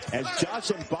today. As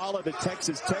Josh Mballa, the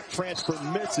Texas Tech transfer,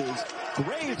 misses,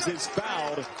 Graves is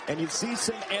fouled, and you see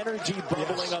some energy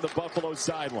bubbling on the Buffalo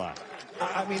sideline.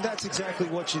 I mean, that's exactly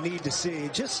what you need to see.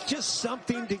 Just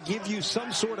something to give you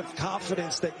some sort of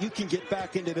confidence that you can get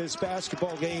back into this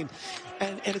basketball game.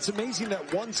 And it's amazing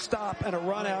that one stop and a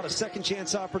run out, a second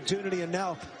chance opportunity, and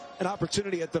now an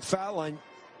opportunity at the foul line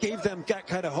gave them that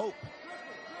kind of hope.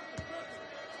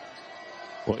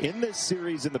 Well, in this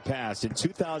series in the past, in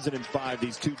 2005,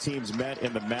 these two teams met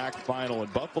in the MAC final,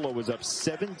 and Buffalo was up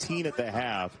 17 at the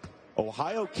half.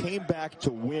 Ohio came back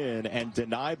to win and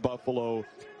deny Buffalo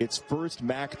its first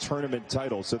MAC tournament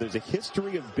title. So there's a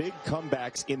history of big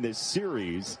comebacks in this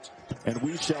series, and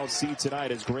we shall see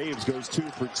tonight as Graves goes 2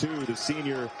 for 2, the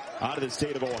senior out of the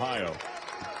state of Ohio.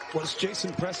 Was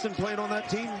Jason Preston playing on that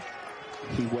team?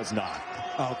 He was not.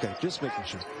 Oh, okay, just making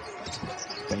sure.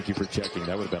 Thank you for checking.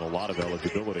 That would have been a lot of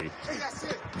eligibility.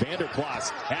 Vanderplas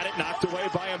had it knocked away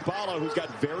by Mballa, who's got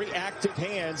very active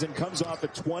hands and comes off a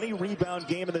 20-rebound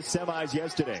game in the semis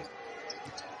yesterday.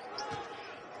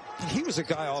 He was a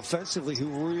guy offensively who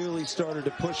really started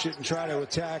to push it and try to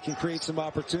attack and create some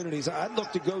opportunities. I'd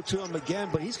look to go to him again,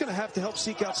 but he's going to have to help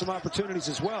seek out some opportunities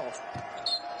as well.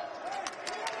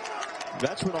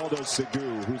 That's Ronaldo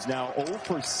Segu, who's now 0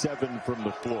 for 7 from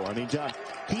the floor. I mean, John,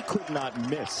 he could not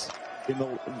miss in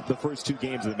the first two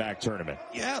games of the MAC tournament.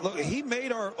 Yeah, look, he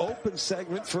made our open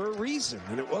segment for a reason.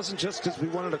 And it wasn't just because we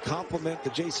wanted to compliment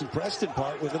the Jason Preston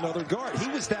part with another guard. He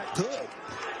was that good.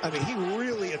 I mean, he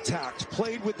really attacked,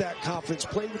 played with that confidence,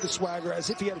 played with the swagger, as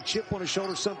if he had a chip on his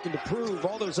shoulder, something to prove.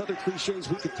 All those other cliches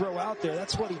we could throw out there,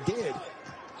 that's what he did.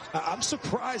 I'm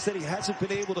surprised that he hasn't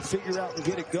been able to figure out and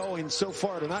get it going so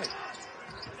far tonight.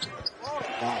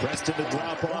 Preston to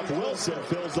drop off. Wilson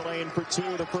fills the lane for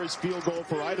 2, the first field goal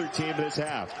for either team this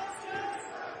half.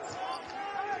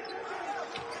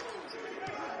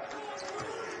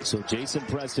 So Jason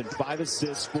Preston, 5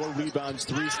 assists, 4 rebounds,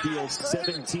 3 steals,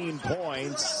 17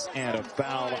 points, and a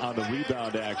foul on the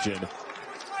rebound action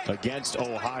against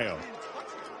Ohio.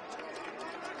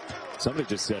 Somebody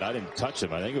just said, I didn't touch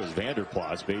him. I think it was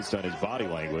Vanderplas based on his body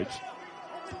language.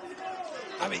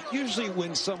 I mean, usually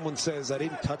when someone says I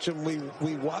didn't touch him,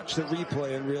 we watch the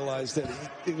replay and realize that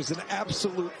it was an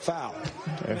absolute foul.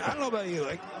 I mean, I don't know about you.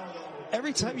 Like,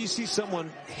 every time you see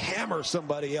someone hammer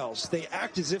somebody else, they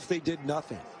act as if they did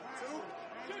nothing.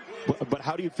 But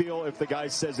how do you feel if the guy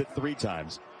says it 3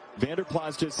 times?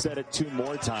 Vanderplas just said it 2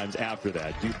 more times after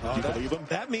that. Do you believe him?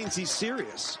 That means he's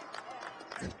serious.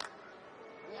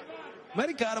 Might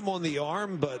have got him on the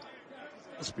arm, but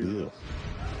let's be real.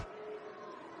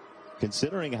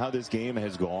 Considering how this game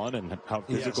has gone and how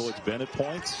physical it's been at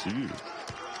points,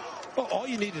 well, all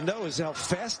you need to know is how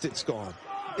fast it's gone.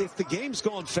 If the game's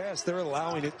gone fast, they're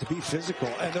allowing it to be physical,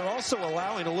 and they're also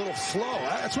allowing a little flow.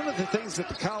 That's one of the things that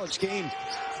the college game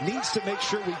needs to make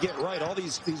sure we get right. All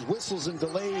these whistles and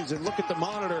delays, and look at the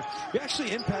monitor. You're actually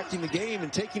impacting the game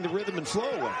and taking the rhythm and flow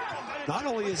away. Not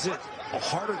only is it a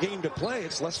harder game to play,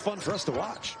 it's less fun for us to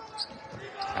watch.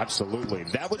 Absolutely.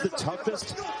 That was the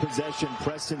toughest possession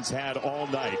Preston's had all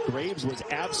night. Graves was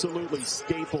absolutely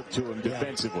stapled to him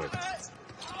defensively.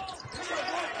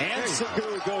 And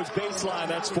Segu goes baseline.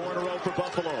 That's 4 in a row for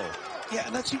Buffalo. Yeah,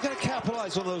 and you got to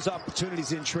capitalize on those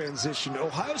opportunities in transition.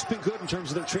 Ohio's been good in terms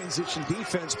of their transition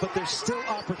defense, but there's still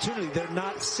opportunity. They're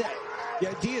not set. The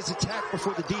idea is attack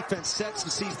before the defense sets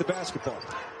and sees the basketball.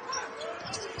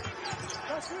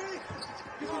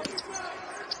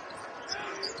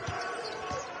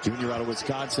 Junior out of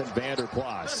Wisconsin,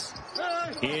 Vanderplas.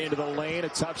 Into the lane, a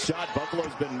tough shot.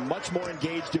 Buffalo's been much more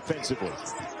engaged defensively.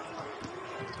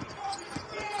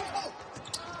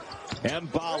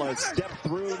 Mballa, step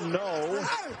through, no.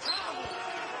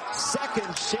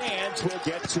 Second chance, will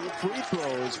get 2 free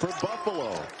throws for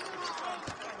Buffalo.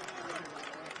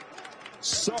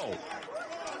 So,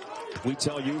 we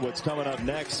tell you what's coming up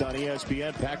next on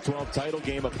ESPN. Pac-12 title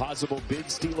game, a possible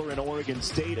bid stealer in Oregon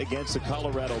State against the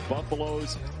Colorado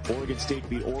Buffaloes. Oregon State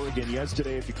beat Oregon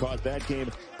yesterday. If you caught that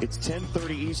game, it's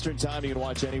 10:30 Eastern time. You can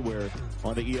watch anywhere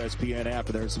on the ESPN app.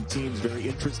 And there are some teams very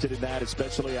interested in that,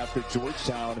 especially after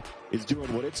Georgetown is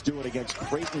doing what it's doing against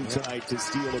Creighton tonight to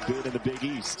steal a bid in the Big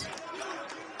East.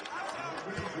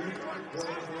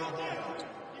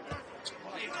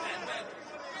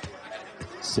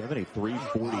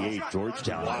 (73-48)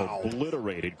 Georgetown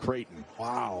obliterated Creighton.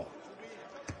 Wow.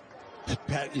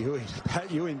 Pat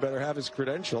Ewing better have his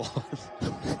credential.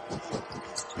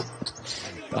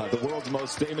 The world's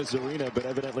most famous arena, but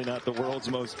evidently not the world's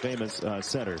most famous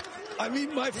center. I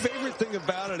mean, my favorite thing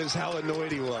about it is how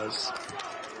annoyed he was.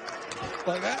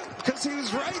 Like that, because he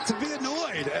was right to be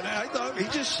annoyed, and I thought he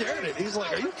just shared it. He's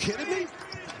like, "Are you kidding me?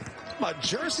 My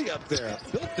jersey up there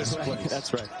built this place."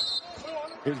 That's right.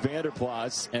 Here's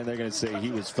Vanderplas, and they're going to say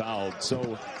he was fouled.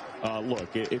 So,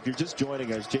 look, if you're just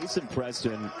joining us, Jason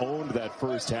Preston owned that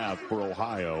first half for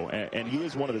Ohio, and he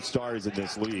is one of the stars in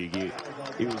this league.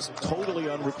 He was totally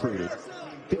unrecruited.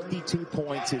 52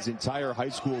 points his entire high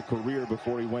school career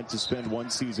before he went to spend one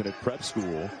season at prep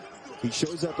school. He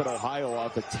shows up at Ohio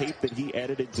off a tape that he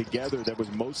edited together that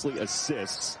was mostly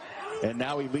assists. And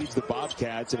now he leads the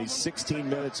Bobcats, and he's 16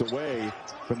 minutes away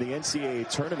from the NCAA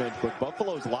tournament. But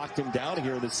Buffalo's locked him down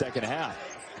here in the second half.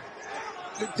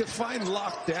 Define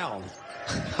locked down.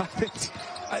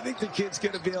 I think the kid's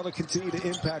going to be able to continue to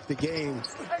impact the game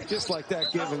just like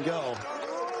that give and go.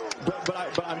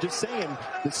 But I'm just saying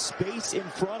the space in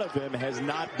front of him has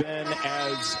not been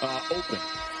as open.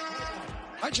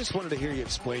 I just wanted to hear you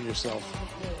explain yourself.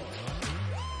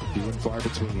 Few and far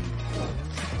between.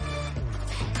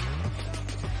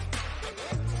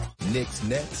 Knicks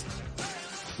next.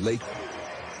 Late.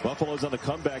 Buffalo's on the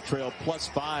comeback trail,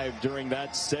 +5 during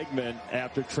that segment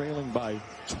after trailing by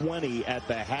 20 at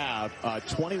the half.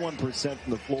 21%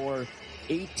 from the floor,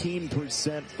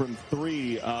 18% from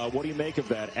three. What do you make of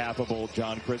that, affable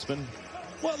John Crispin?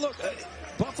 Well, look,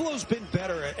 Buffalo's been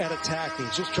better at attacking,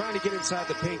 just trying to get inside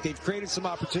the paint. They've created some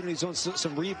opportunities on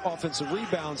some offensive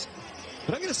rebounds.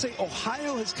 But I'm going to say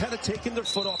Ohio has kind of taken their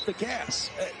foot off the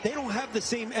gas. They don't have the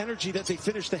same energy that they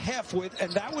finished the half with,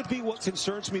 and that would be what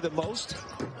concerns me the most.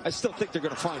 I still think they're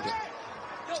going to find it.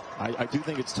 I do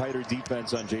think it's tighter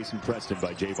defense on Jason Preston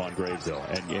by Javon Graves, though,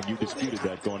 and you disputed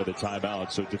that going to the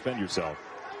timeout, so defend yourself.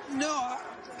 No,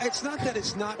 it's not that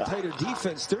it's not tighter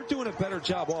defense. They're doing a better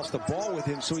job off the ball with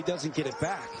him so he doesn't get it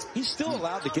back. He's still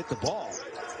allowed to get the ball.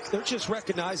 They're just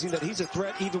recognizing that he's a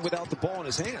threat even without the ball in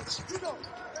his hands.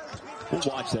 We'll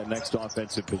watch that next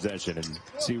offensive possession and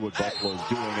see what Buffalo's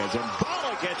doing as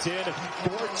Mbala gets in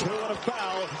for 2 and a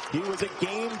foul. He was a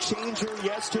game changer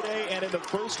yesterday and in the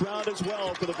first round as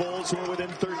well for the Bulls, who are within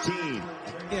 13.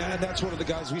 Yeah, and that's one of the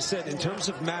guys we said in terms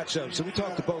of matchups. So we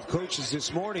talked to both coaches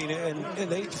this morning,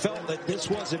 and they felt that this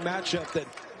was a matchup that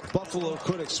Buffalo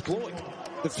could exploit.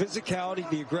 The physicality,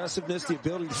 the aggressiveness, the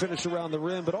ability to finish around the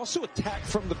rim, but also attack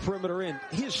from the perimeter in.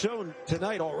 He has shown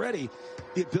tonight already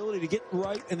the ability to get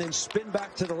right and then spin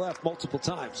back to the left multiple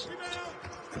times.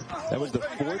 That was the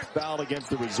 4th foul against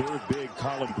the reserve big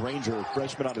Colin Granger, a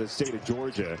freshman out of the state of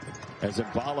Georgia, as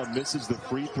Mbala misses the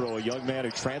free throw, a young man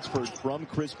who transferred from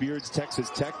Chris Beard's Texas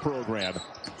Tech program.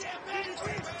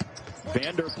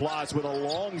 Vanderplas with a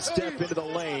long step into the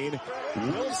lane.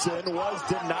 Wilson was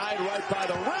denied right by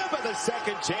the rim, but the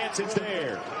second chance is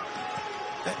there.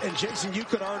 And Jason, you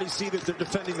could already see that they're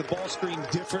defending the ball screen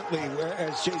differently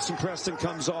as Jason Preston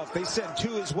comes off. They send to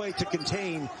his way to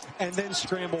contain and then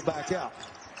scramble back out.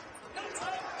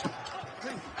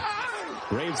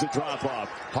 Graves the drop off.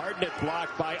 Hardnett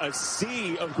blocked by a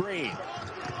sea of green.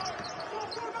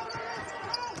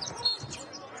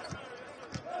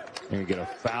 And get a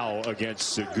foul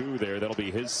against Segu there. That'll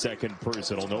be his second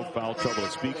personal. No foul trouble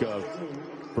to speak of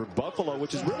for Buffalo,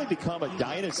 which has really become a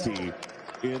dynasty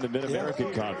in the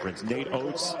Mid-American Conference. Nate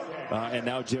Oates and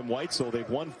now Jim Weitzel. They've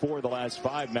won 4 of the last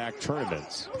 5 MAC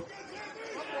tournaments.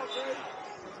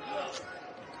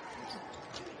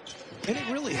 And it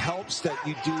really helps that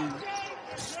you do,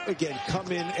 again,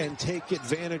 come in and take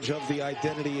advantage of the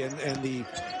identity and the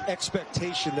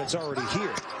expectation that's already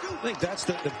here. I think that's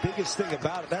the biggest thing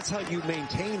about it. That's how you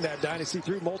maintain that dynasty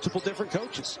through multiple different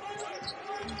coaches.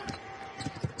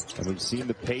 And we've seen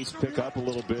the pace pick up a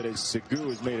little bit as Segu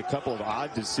has made a couple of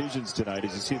odd decisions tonight.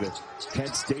 As you see the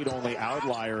Kent State only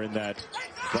outlier in that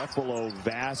Buffalo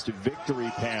vast victory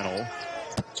panel.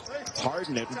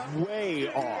 Hardnett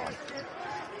way off.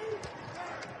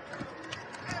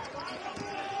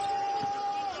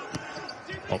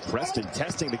 Well, Preston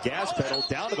testing the gas pedal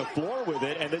down to the floor with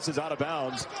it, and this is out of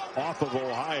bounds off of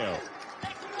Ohio.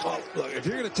 Well, look, if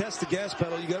you're going to test the gas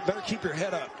pedal, you better keep your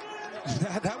head up.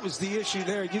 That was the issue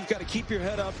there. You've got to keep your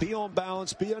head up, be on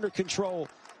balance, be under control.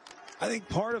 I think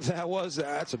part of that was,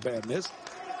 that's a bad miss.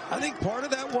 I think part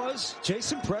of that was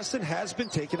Jason Preston has been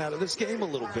taken out of this game a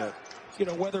little bit. You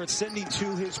know, whether it's sending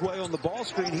to his way on the ball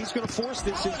screen, he's going to force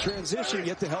this in transition,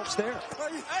 yet the help's there.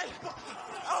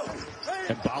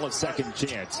 And Mbala's second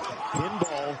chance.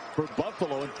 Pinball for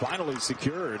Buffalo and finally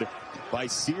secured by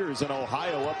Sears and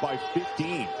Ohio up by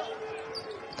 15.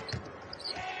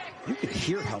 You can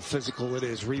hear how physical it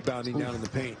is rebounding down in the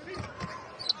paint.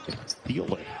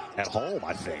 Feel it at home,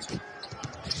 I think.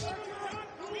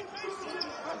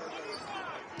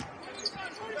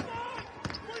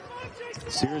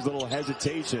 Here's a little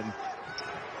hesitation.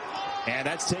 And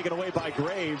that's taken away by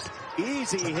Graves.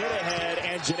 Easy hit ahead,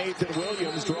 and Janathan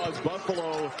Williams draws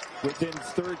Buffalo within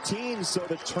 13. So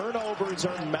the turnovers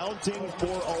are mounting for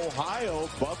Ohio.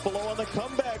 Buffalo on the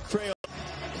comeback trail.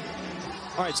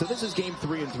 All right, so this is game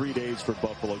 3 in 3 days for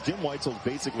Buffalo. Jim Weitzel's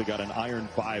basically got an iron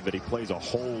 5 that he plays a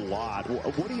whole lot.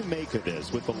 What do you make of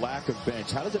this with the lack of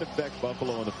bench? How does it affect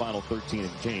Buffalo in the final 13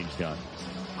 and change, John?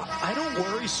 I don't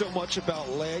worry so much about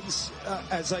legs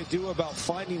as I do about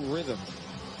finding rhythm.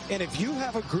 And if you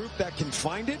have a group that can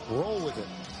find it, roll with it,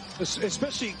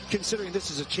 especially considering this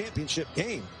is a championship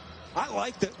game. I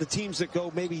like the teams that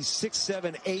go maybe 6,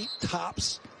 7, 8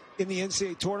 tops in the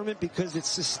NCAA tournament because it's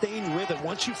sustained rhythm.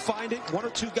 Once you find it, 1 or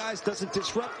 2 guys doesn't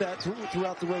disrupt that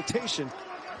throughout the rotation.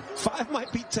 5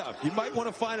 might be tough. You might want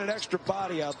to find an extra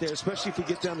body out there, especially if you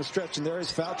get down the stretch and there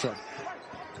is foul trouble.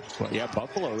 Well, yeah,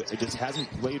 Buffalo, it just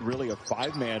hasn't played really a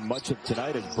 5-man much of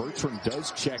tonight as Bertram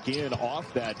does check in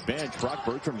off that bench. Brock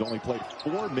Bertram's only played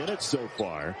 4 minutes so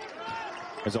far,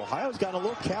 as Ohio's gotten a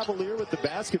little cavalier with the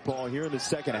basketball here in the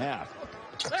second half.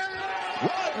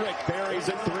 Roderick buries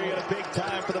a 3 at a big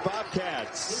time for the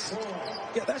Bobcats.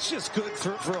 Yeah, that's just good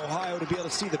for Ohio to be able to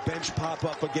see the bench pop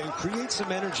up again, create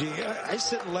some energy. I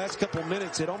said in the last couple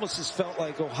minutes, it almost just felt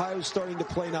like Ohio's starting to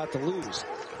play not to lose.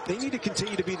 They need to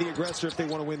continue to be the aggressor if they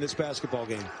want to win this basketball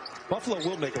game. Buffalo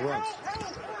will make a run.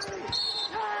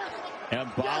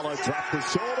 Mbala dropped the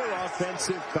shoulder.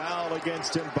 Offensive foul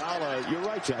against Mbala. You're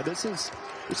right, Chad. This is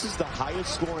the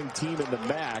highest scoring team in the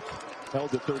MAC,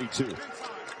 held to 32.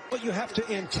 But you have to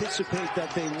anticipate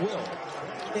that they will.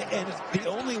 And the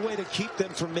only way to keep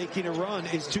them from making a run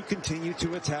is to continue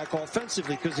to attack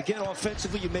offensively. Because, again,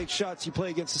 offensively, you make shots. You play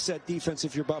against a set defense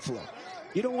if you're Buffalo.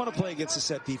 You don't want to play against a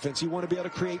set defense. You want to be able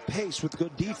to create pace with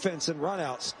good defense and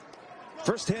runouts.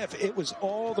 First half, it was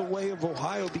all the way of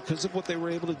Ohio because of what they were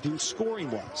able to do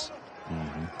scoring-wise.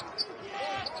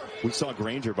 We saw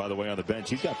Granger, by the way, on the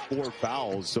bench. He's got 4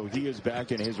 fouls, so he is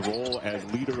back in his role as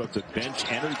leader of the bench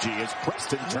energy as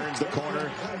Preston turns the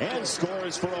corner and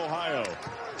scores for Ohio.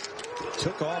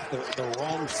 Took off the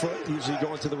wrong foot, usually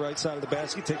going to the right side of the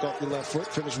basket, take off the left foot,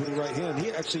 finish with the right hand.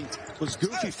 He actually was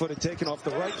goofy-footed, taking off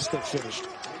the right, still finished.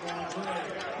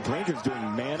 Granger's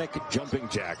doing manic jumping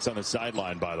jacks on the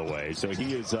sideline, by the way, so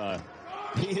he is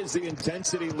the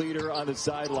intensity leader on the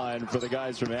sideline for the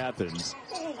guys from Athens.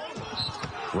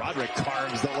 Roderick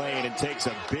carves the lane and takes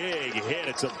a big hit.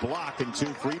 It's a block and 2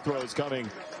 free throws coming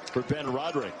for Ben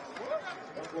Roderick.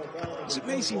 It's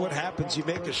amazing what happens. You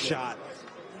make a shot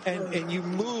and you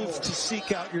move to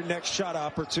seek out your next shot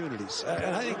opportunities.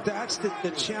 And I think that's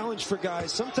the challenge for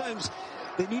guys. Sometimes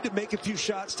they need to make a few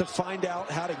shots to find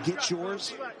out how to get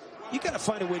yours. You got to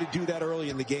find a way to do that early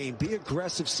in the game. Be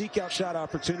aggressive, seek out shot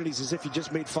opportunities as if you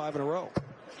just made 5 in a row.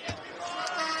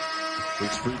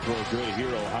 This free throw good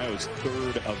here. Ohio's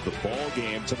 3rd of the ball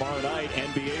game. Tomorrow night,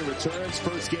 NBA returns.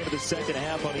 First game of the second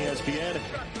half on ESPN.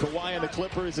 Kawhi and the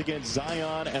Clippers against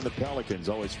Zion and the Pelicans.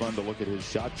 Always fun to look at his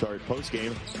shot chart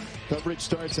post-game. Coverage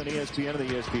starts on ESPN and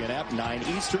the ESPN app. 9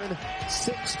 Eastern,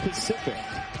 6 Pacific.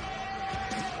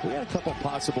 We had a couple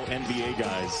possible NBA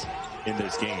guys in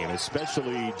this game,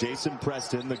 especially Jason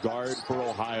Preston, the guard for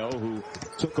Ohio, who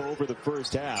took over the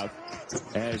first half.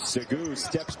 As Segu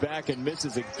steps back and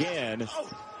misses again.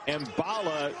 And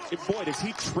Mbala, boy, does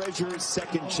he treasure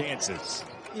second chances.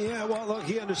 Yeah, well, look,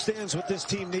 he understands what this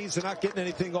team needs. They're not getting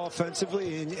anything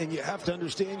offensively, and you have to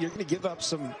understand you're going to give up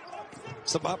some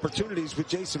opportunities with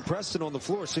Jason Preston on the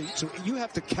floor. So you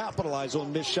have to capitalize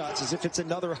on missed shots as if it's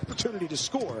another opportunity to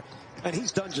score, and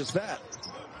he's done just that.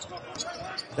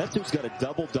 That dude's got a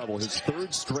double-double, his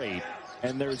 3rd straight,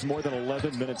 and there's more than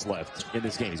 11 minutes left in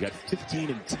this game. He's got 15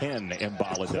 and 10,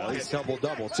 Mbala does.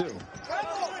 Double-double, too.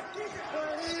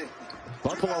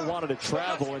 Buffalo wanted to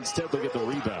travel. Instead, they'll get the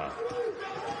rebound.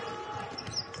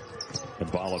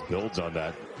 Mbala builds on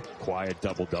that quiet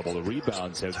double-double. The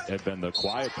rebounds have been the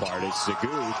quiet part as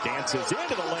Segu dances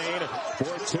into the lane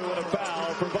for 2 and a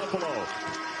foul for Buffalo.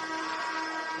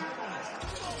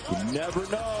 You never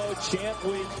know. Champ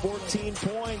week, 14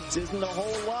 points isn't a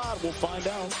whole lot. We'll find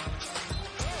out.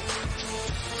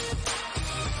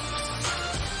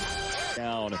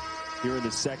 Down here in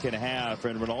the second half,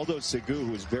 and Ronaldo Segu,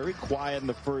 who was very quiet in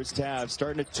the first half,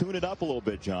 starting to tune it up a little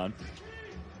bit, John.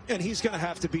 And he's going to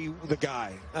have to be the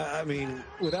guy. I mean,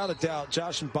 without a doubt,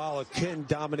 Josh Mbala can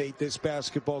dominate this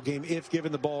basketball game if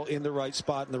given the ball in the right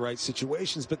spot in the right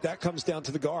situations. But that comes down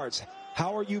to the guards.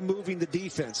 How are you moving the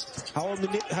defense? How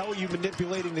are you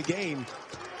manipulating the game?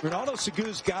 Ronaldo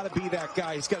Segu's got to be that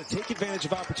guy. He's got to take advantage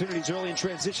of opportunities early in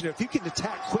transition. If you can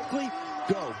attack quickly,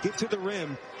 go. Get to the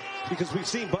rim, because we've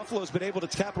seen Buffalo's been able to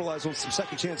capitalize on some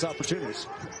second chance opportunities.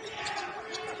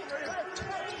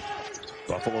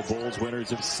 Buffalo Bulls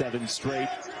winners of 7 straight.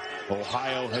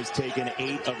 Ohio has taken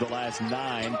 8 of the last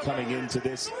 9 coming into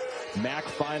this MAC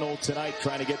final tonight,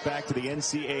 trying to get back to the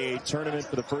NCAA tournament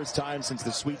for the first time since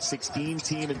the Sweet 16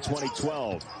 team in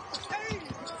 2012.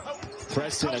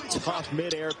 Preston, a tough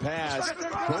mid-air pass.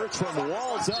 Bertram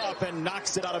walls up and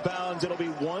knocks it out of bounds. It'll be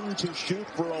 1 to shoot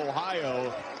for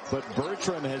Ohio, but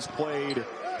Bertram has played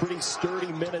pretty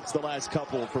sturdy minutes the last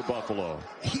couple for Buffalo.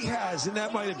 He has, and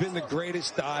that might have been the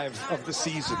greatest dive of the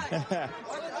season.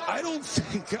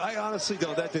 I honestly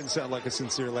don't. That didn't sound like a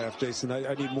sincere laugh, Jason.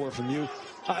 I need more from you.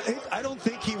 I don't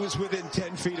think he was within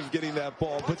 10 feet of getting that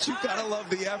ball, but you gotta love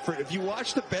the effort. If you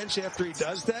watch the bench after he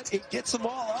does that, it gets them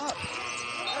all up.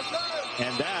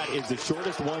 And that is the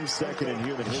shortest 1 second in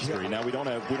human history. Now we don't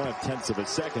have tenths of a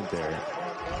second there.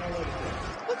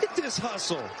 Look at this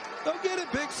hustle. Don't get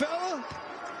it, big fella.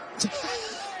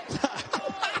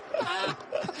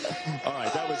 All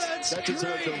right, that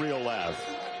deserved a real laugh.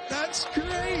 That's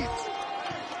great.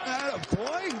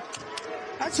 Attaboy.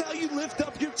 That's how you lift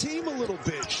up your team a little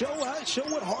bit. Show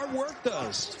what hard work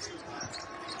does.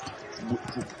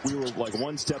 We were like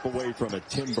 1 step away from a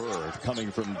Tim Burr coming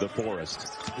from the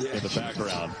forest in the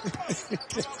background.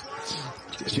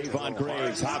 Javon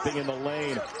Graves hopping in the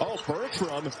lane. Oh,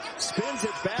 Bertram spins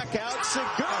it back out.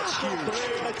 Segura for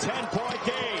 3 and a 10-point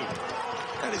game.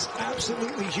 That is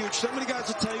absolutely huge. So many guys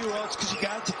will tell you, well, it's because you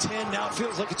got it to 10. Now it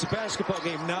feels like it's a basketball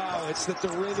game. No, it's that the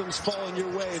rhythm's falling your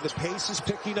way. The pace is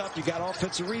picking up. You got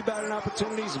offensive rebounding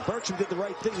opportunities, and Bertram did the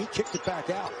right thing. He kicked it back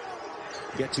out.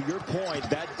 Yeah, to your point,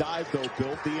 that dive, though,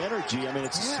 built the energy. I mean,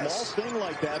 it's a small thing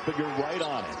like that, but you're right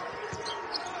on it.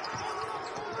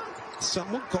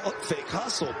 Someone call it fake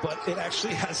hustle, but it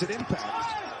actually has an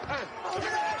impact.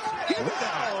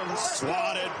 Rebound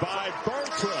swatted by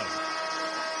Bertram.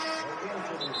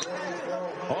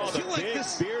 Oh, the big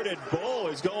bearded bull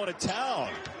is going to town.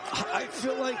 I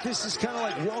feel like this is kind of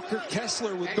like Walker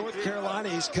Kessler with North Carolina.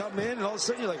 He's come in, and all of a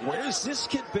sudden you're like, where's this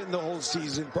kid been the whole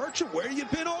season? Bertram, where you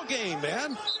been all game,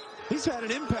 man? He's had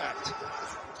an impact.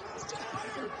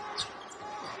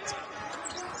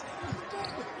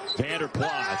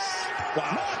 Vanderplas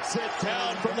knocks it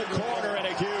down from the corner, and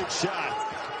a huge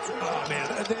shot. Oh, man,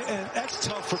 and that's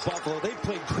tough for Buffalo. They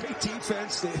played great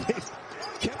defense. They've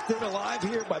kept it alive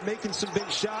here by making some big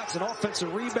shots and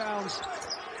offensive rebounds.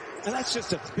 And that's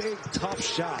just a big, tough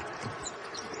shot.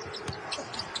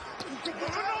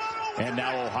 And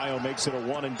now Ohio makes it a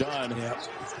one and done. Yep.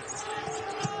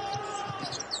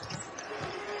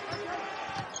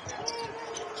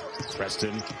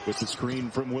 Preston with the screen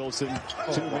from Wilson.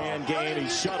 Two-man game. He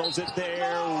shuttles it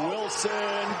there. Wilson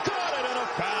got it, and a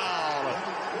foul.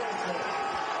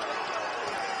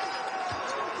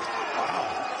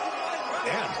 Wow.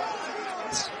 Man.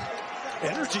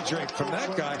 Energy drink from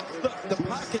that guy. The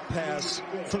pocket pass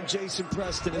from Jason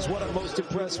Preston is what I'm most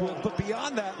impressed with. But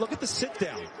beyond that, look at the sit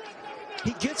down.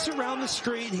 He gets around the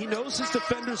screen. He knows his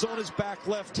defender's on his back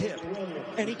left hip,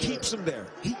 and he keeps him there.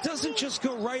 He doesn't just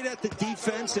go right at the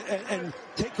defense and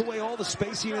take away all the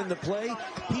spacing in the play.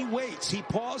 He waits. He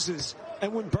pauses.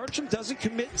 And when Bertram doesn't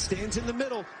commit and stands in the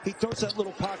middle, he throws that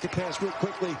little pocket pass real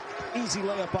quickly. Easy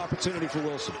layup opportunity for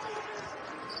Wilson.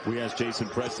 We asked Jason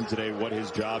Preston today what his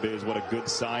job is, what a good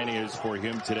sign is for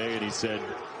him today, and he said,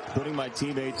 putting my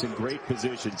teammates in great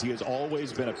positions. He has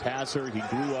always been a passer. He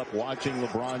grew up watching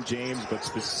LeBron James, but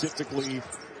specifically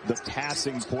the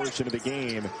passing portion of the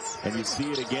game. And you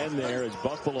see it again there as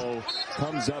Buffalo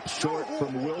comes up short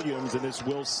from Williams, and this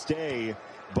will stay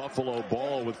Buffalo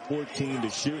ball with 14 to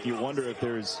shoot. You wonder if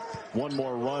there's one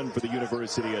more run for the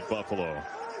University at Buffalo.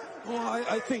 Well,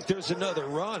 I think there's another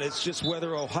run. It's just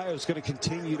whether Ohio's going to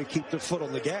continue to keep their foot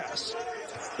on the gas.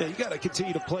 Yeah, you got to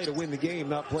continue to play to win the game,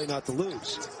 not play not to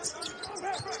lose.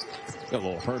 Got a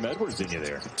little Herm Edwards in you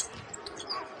there.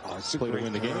 Oh, it's a play to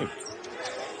win the game.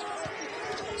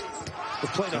 The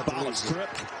play not to lose. Strip.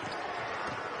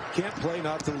 Can't play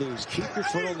not to lose. Keep your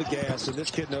foot on the gas, and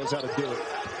this kid knows how to do it.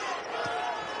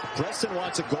 Preston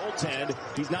wants a goaltend.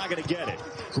 He's not going to get it.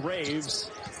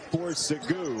 Graves for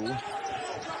Segura.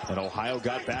 And Ohio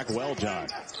got back well, John.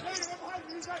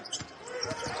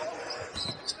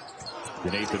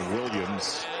 Nathan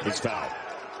Williams is fouled.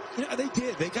 Yeah, they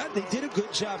did. They did a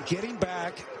good job getting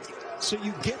back. So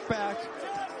you get back,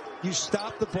 you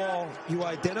stop the ball, you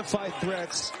identify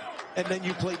threats, and then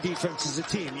you play defense as a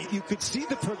team. You could see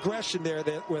the progression there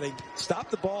where they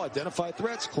stop the ball, identify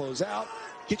threats, close out,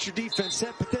 get your defense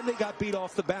set, but then they got beat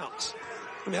off the bounce.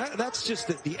 I mean, that's just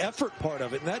the effort part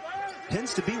of it, and that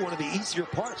tends to be one of the easier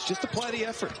parts. Just apply the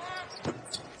effort.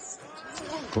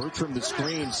 Bertram the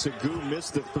screen. Segu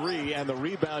missed the three, and the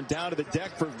rebound down to the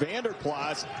deck for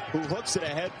Vanderplas, who hooks it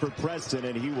ahead for Preston,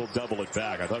 and he will double it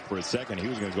back. I thought for a second he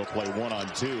was going to go play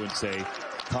 1-on-2 and say,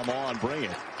 come on, bring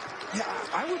it. Yeah,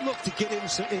 I would look to get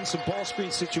in some ball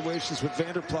screen situations with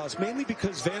Vanderplas, mainly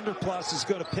because Vanderplas is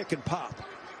going to pick and pop.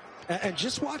 And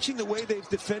just watching the way they've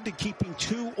defended keeping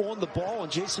two on the ball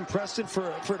and Jason Preston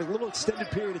for a little extended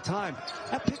period of time,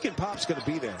 that pick and pop's going to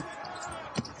be there.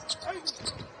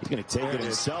 He's going to take it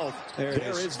himself. There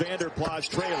is Vanderplas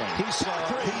trailing. He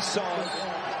saw it.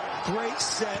 Great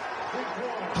set.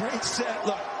 Great set.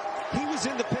 Look, he was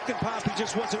in the pick and pop. He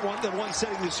just wasn't the one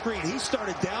setting the screen. He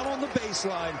started down on the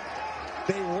baseline.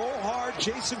 They roll hard.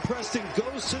 Jason Preston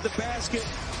goes to the basket.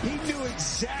 He knew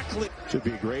exactly. Should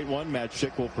be a great one. Matt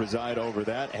Schick will preside over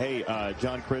that. Hey,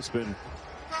 John Crispin.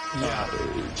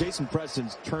 Jason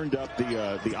Preston's turned up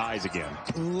the eyes again.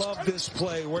 Love this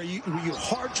play where you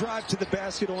hard drive to the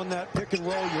basket on that pick and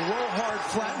roll. You roll hard,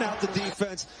 flatten out the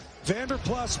defense.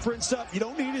 Vanderplas sprints up. You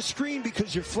don't need a screen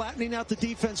because you're flattening out the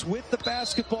defense with the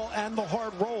basketball and the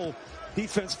hard roll.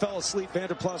 Defense fell asleep.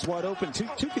 Vanderplas wide open.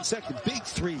 Two consecutive big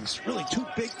threes. Really two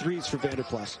big threes for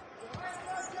Vanderplas.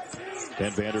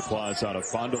 Ben Vanderplas out of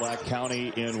Fond du Lac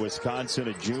County in Wisconsin,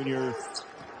 a junior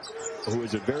who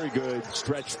is a very good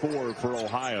stretch forward for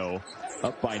Ohio.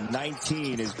 Up by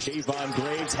 19 is Javon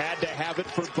Graves. Had to have it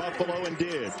for Buffalo and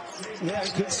did. Yeah,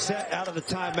 good set out of the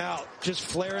timeout. Just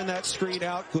flaring that screen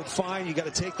out. Good find. You got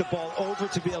to take the ball over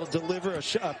to be able to deliver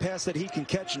a pass that he can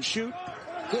catch and shoot.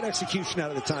 Good execution out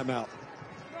of the timeout.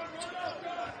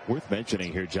 Worth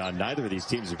mentioning here, John, neither of these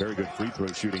teams is a very good free throw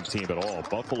shooting team at all.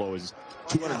 Buffalo is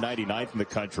 299th in the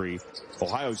country.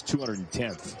 Ohio's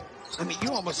 210th. I mean,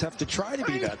 you almost have to try to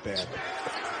be that bad.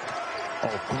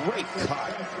 Oh, great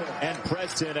cut. And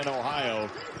Preston and Ohio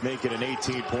make it an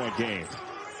 18-point game.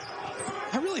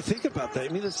 I really think about that. I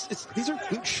mean, these are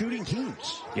good shooting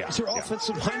teams. Yeah, these are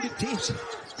offensive-minded teams.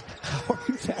 How are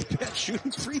you that bad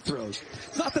shooting free throws?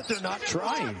 Not that they're not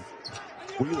trying.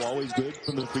 Were you always good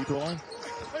from the free throw line?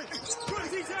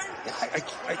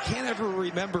 I can't ever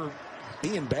remember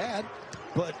being bad.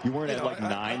 But you weren't at like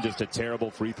 9, just a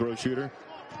terrible free throw shooter?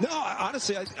 No,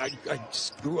 honestly, I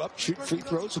grew up shooting free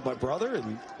throws with my brother,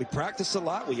 and we practiced a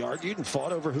lot. We argued and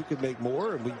fought over who could make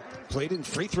more, and we played in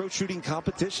free throw shooting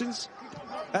competitions.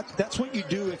 That's what you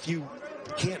do if you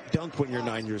can't dunk when you're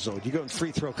 9 years old. You go in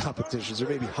free throw competitions or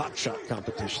maybe hot shot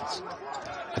competitions.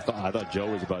 I thought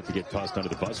Joe was about to get tossed under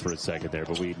the bus for a second there,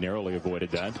 but we narrowly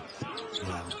avoided that.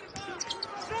 Yeah.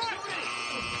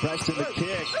 Preston the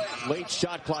kick, late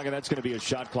shot clock, and that's going to be a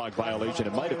shot clock violation.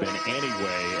 It might have been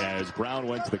anyway as Brown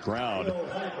went to the ground.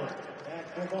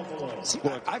 See,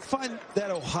 I find that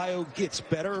Ohio gets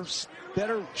better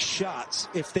shots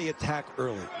if they attack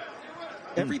early.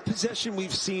 Every possession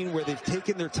we've seen where they've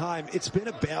taken their time, it's been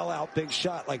a bailout big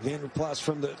shot like Vanderplas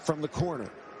from the corner.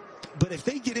 But if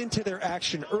they get into their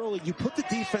action early, you put the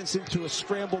defense into a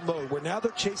scramble mode where now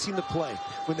they're chasing the play.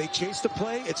 When they chase the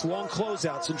play, it's long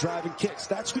closeouts and driving kicks.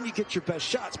 That's when you get your best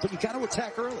shots, but you got to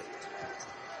attack early.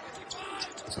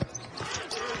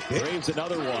 Graves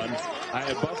another one.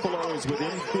 Buffalo is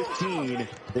within 15.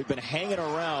 They've been hanging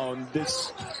around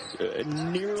this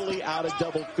nearly out of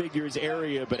double figures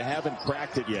area, but haven't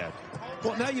cracked it yet.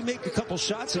 Well, now you make a couple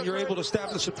shots and you're able to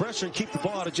establish the pressure and keep the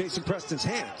ball out of Jason Preston's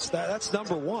hands. That's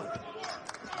number one.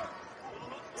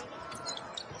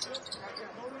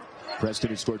 Preston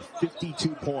has scored 52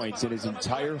 points in his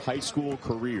entire high school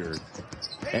career.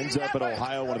 Ends up at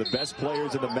Ohio, one of the best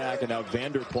players in the MAC, and now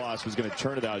Vanderplas was going to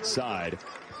turn it outside.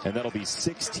 And that'll be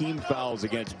 16 fouls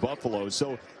against Buffalo.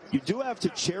 So you do have to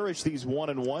cherish these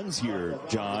one-and-ones here,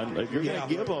 John. If you're going to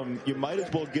give them, you might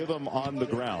as well give them on the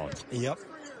ground. Yep.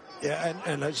 Yeah,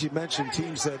 and as you mentioned,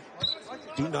 teams that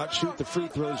do not shoot the free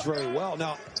throws very well.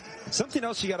 Now, something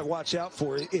else you got to watch out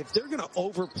for, if they're going to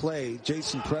overplay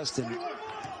Jason Preston,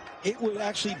 it would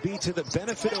actually be to the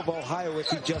benefit of Ohio if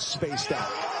he just spaced out.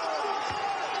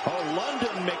 Oh,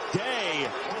 London McDay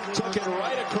took it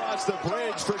right across the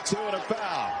bridge for 2 and a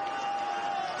foul.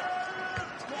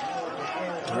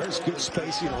 There's good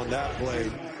spacing on that play.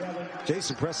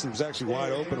 Jason Preston was actually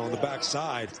wide open on the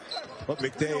backside, but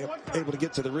McDay able to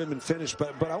get to the rim and finish.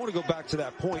 But I want to go back to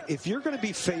that point. If you're going to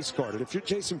be face guarded, if you're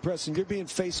Jason Preston, you're being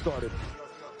face guarded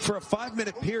for a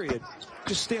 5-minute period,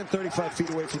 just stand 35 feet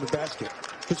away from the basket.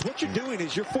 Because what you're doing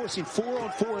is you're forcing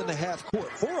 4-on-4 in the half court.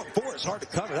 4-on-4 is hard to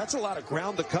cover. That's a lot of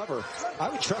ground to cover. I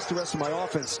would trust the rest of my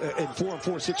offense in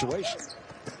 4-on-4 situations.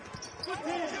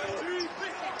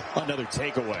 Another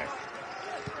takeaway.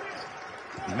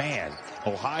 Man,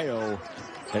 Ohio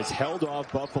has held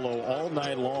off Buffalo all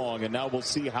night long, and now we'll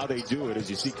see how they do it as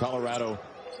you see Colorado,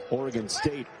 Oregon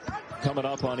State coming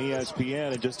up on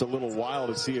ESPN in just a little while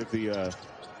to see if the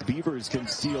Beavers can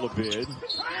steal a bid.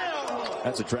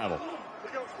 That's a travel.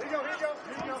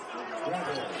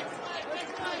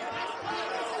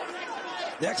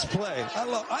 Next play. I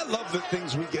love the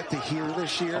things we get to hear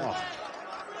this year. Oh.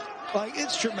 Like,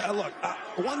 it's tremendous. Look,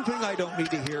 one thing I don't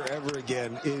need to hear ever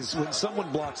again is when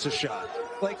someone blocks a shot.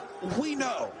 Like, we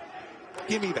know.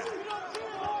 Give me that.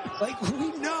 Like,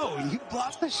 we know you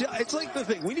blocked the shot. It's like the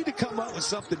thing. We need to come up with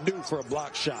something new for a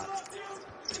block shot.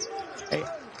 Hey,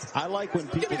 I like when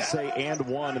people say and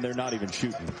one and they're not even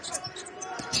shooting.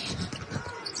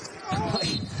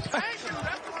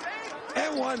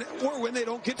 And one, or when they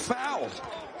don't get fouled.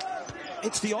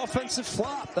 It's the offensive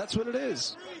flop. That's what it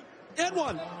is. And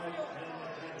one.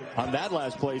 On that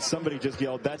last play, somebody just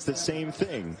yelled, "That's the same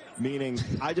thing," meaning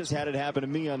I just had it happen to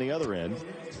me on the other end.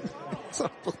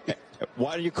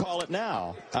 Why do you call it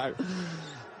now?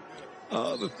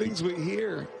 Oh, the things we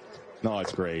hear. No,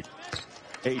 it's great.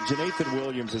 Hey, Jonathan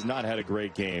Williams has not had a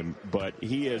great game, but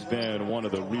he has been one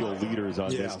of the real leaders on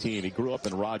this team. He grew up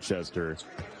in Rochester.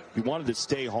 He wanted to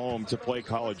stay home to play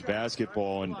college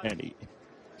basketball, and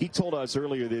he told us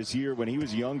earlier this year when he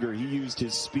was younger, he used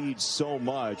his speed so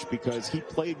much because he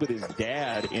played with his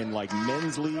dad in like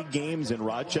men's league games in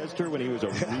Rochester when he was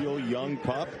a real young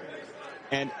pup.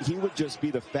 And he would just be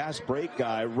the fast break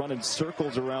guy running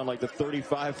circles around like the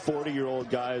 35, 40-year-old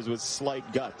guys with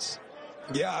slight guts.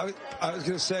 Yeah, I was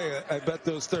going to say, I bet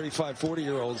those 35,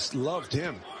 40-year-olds loved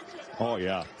him. Oh,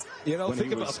 yeah. You know, when think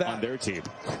he about was that. On their team.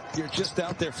 You're just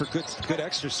out there for good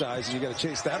exercise, and you got to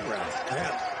chase that around.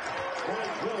 Man.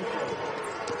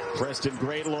 Preston,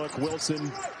 great look.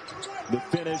 Wilson, the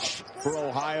finish for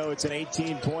Ohio. It's an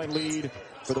 18-point lead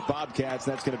for the Bobcats.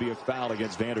 That's going to be a foul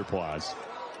against Vanderplas.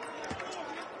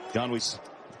 John, we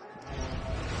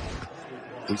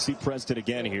see Preston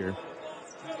again here.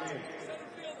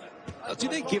 Do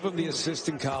they give him the assist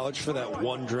in college for that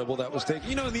one dribble that was taken?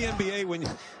 You know, in the NBA, when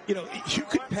you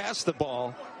could pass the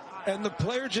ball and the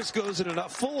player just goes in a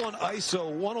full-on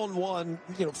ISO, one-on-one,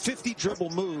 50 dribble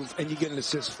move, and you get an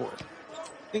assist for it.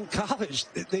 In college,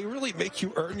 they really make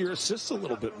you earn your assists a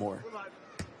little bit more.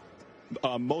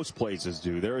 Most places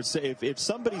do. If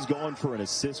somebody's going for an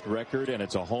assist record and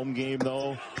it's a home game,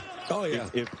 though, oh yeah,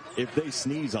 if they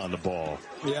sneeze on the ball,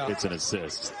 it's an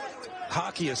assist.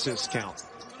 Hockey assists count.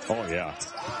 Oh yeah.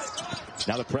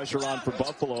 Now the pressure on for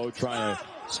Buffalo, trying to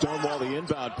stonewall the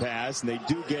inbound pass, and they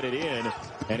do get it in.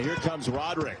 And here comes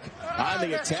Roderick on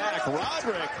the attack.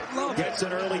 Roderick gets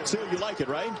an early two. You like it,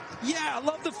 right? Yeah, I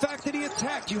love the fact that he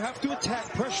attacked. You have to attack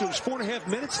pressure. There's 4.5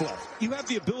 minutes left. You have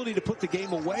the ability to put the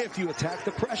game away if you attack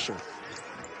the pressure.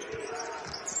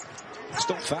 Just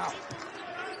don't foul.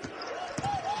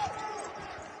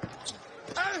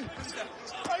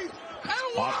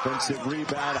 Offensive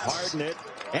rebound, Harden it.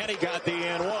 And he got the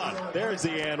and one. There's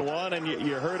the and one, and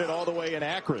you heard it all the way in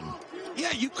Akron.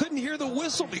 Yeah, you couldn't hear the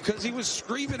whistle because he was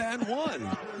screaming and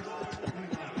one.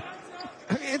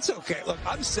 I mean, it's okay. Look,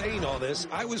 I'm saying all this.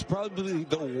 I was probably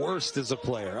the worst as a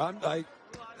player. I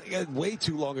had way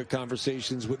too long of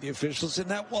conversations with the officials, and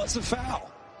that was a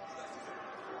foul.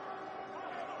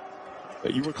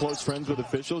 You were close friends with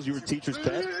officials? You were teacher's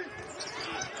pet?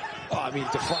 Oh, I mean,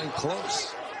 define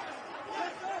close.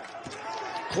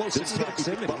 Close in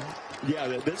proximity. Yeah,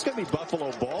 there's going to be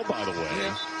Buffalo ball, by the way.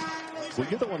 Yeah. Well,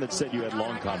 you're the one that said you had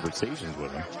long conversations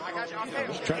with him. I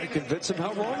was trying to convince him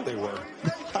how wrong they were.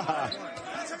 I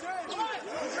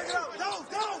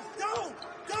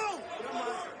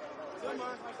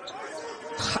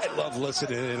love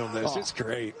listening in on this. It's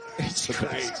great. It's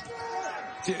great.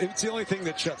 It's the only thing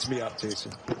that shuts me up,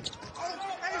 Jason.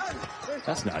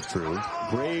 That's not true.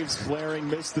 Braves flaring,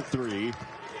 missed the three.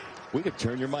 We could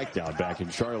turn your mic down back in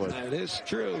Charlotte. That is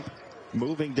true.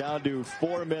 Moving down to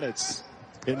 4 minutes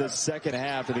in the second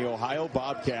half, and the Ohio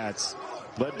Bobcats,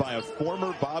 led by a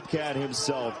former Bobcat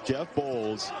himself, Jeff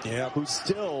Bowles, who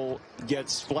still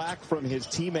gets flack from his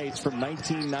teammates from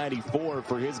 1994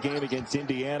 for his game against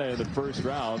Indiana in the first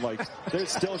round. Like,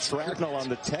 there's still shrapnel on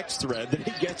the text thread that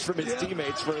he gets from his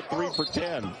teammates for a 3 for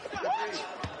 10.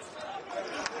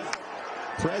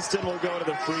 Preston will go to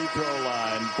the free throw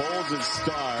line. Bowles'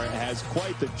 star has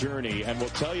quite the journey, and we'll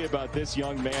tell you about this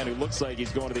young man who looks like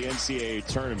he's going to the NCAA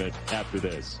tournament after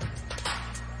this.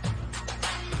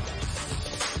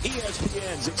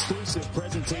 ESPN's exclusive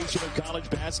presentation of college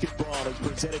basketball is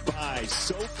presented by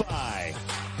SoFi.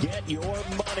 Get your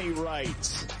money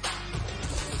right.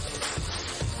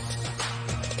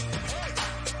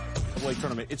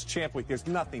 Tournament. It's Champ Week. There's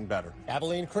nothing better.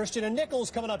 Abilene Christian and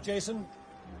Nichols coming up, Jason.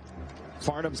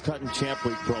 Farnham's cutting Champ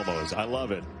Week promos. I love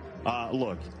it.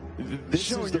 Look, this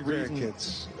Showing is the your reason,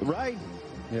 grandkids. right?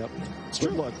 Yep. It's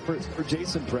true. Look, for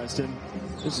Jason Preston,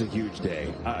 this is a huge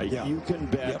day. You can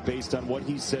bet, based on what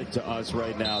he said to us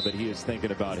right now, that he is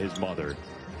thinking about his mother.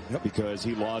 Because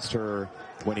he lost her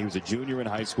when he was a junior in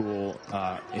high school.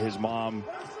 His mom,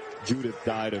 Judith,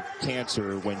 died of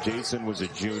cancer when Jason was a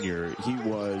junior. He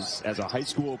was, as a high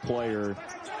school player,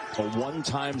 a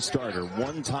one-time starter,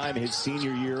 one time his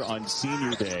senior year on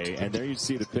senior day. And there you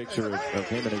see the picture of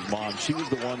him and his mom. She was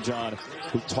the one, John,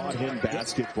 who taught him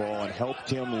basketball and helped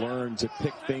him learn to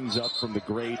pick things up from the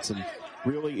greats and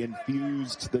really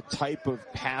infused the type of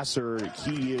passer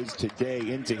he is today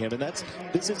into him. And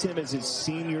this is him as his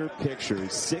senior picture.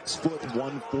 6'1",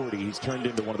 140. He's turned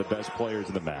into one of the best players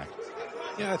in the MAC.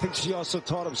 Yeah, I think she also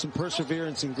taught him some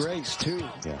perseverance and grace, too.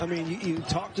 Yeah. I mean, you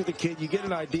talk to the kid, you get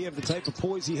an idea of the type of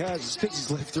poise he has. It's because he's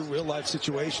lived through real-life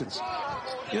situations.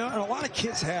 You know, and a lot of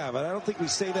kids have, and I don't think we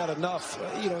say that enough.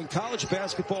 You know, in college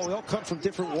basketball, we all come from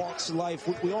different walks of life.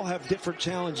 We all have different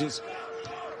challenges.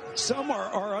 Some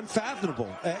are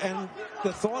unfathomable, and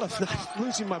the thought of not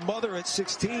losing my mother at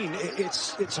 16,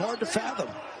 it's hard to fathom.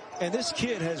 And this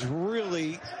kid has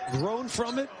really grown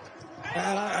from it,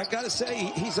 and I got to say,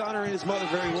 he's honoring his mother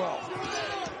very well.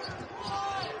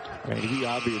 And he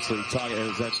obviously,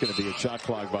 that's going to be a shot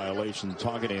clock violation,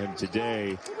 talking to him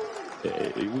today.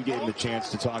 We gave him the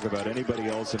chance to talk about anybody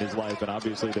else in his life, and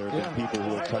obviously there have been people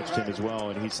who have touched him as well,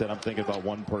 and he said, I'm thinking about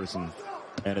one person,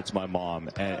 and it's my mom.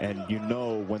 And you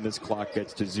know, when this clock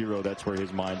gets to 0, that's where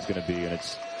his mind's going to be. And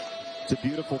it's a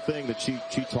beautiful thing that she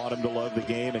taught him to love the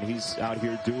game, and he's out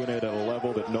here doing it at a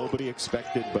level that nobody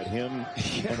expected but him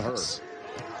and her.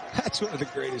 That's one of the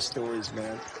greatest stories,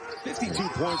 man. 52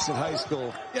 points in high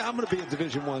school. Yeah, I'm going to be a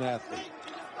Division I athlete.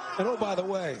 And oh, by the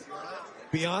way,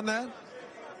 beyond that,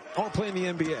 I want to play in the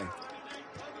NBA.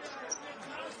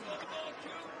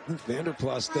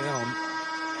 Vanderplas down.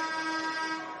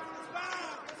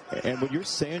 And what you're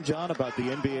saying, John, about the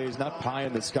NBA is not pie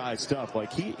in the sky stuff.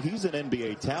 Like he's an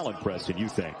NBA talent, Preston, you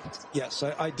think? Yes,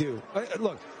 I do.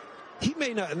 Look, he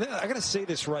may not, and I got to say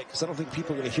this right because I don't think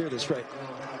people are going to hear this right.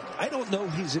 I don't know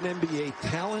he's an NBA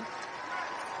talent,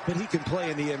 but he can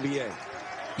play in the NBA.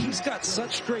 He's got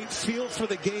such great feel for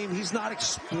the game. He's not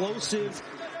explosive.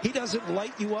 He doesn't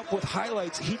light you up with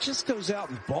highlights. He just goes out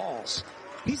and balls.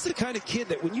 He's the kind of kid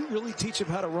that when you really teach him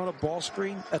how to run a ball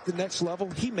screen at the next level,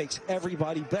 he makes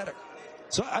everybody better.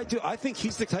 So I think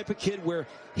he's the type of kid where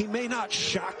he may not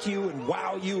shock you and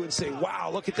wow you and say, wow,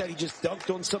 look at that, he just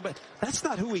dunked on somebody. That's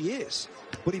not who he is.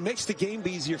 But he makes the game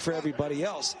easier for everybody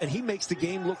else, and he makes the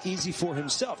game look easy for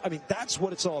himself. I mean, that's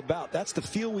what it's all about. That's the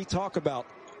feel we talk about.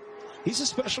 He's a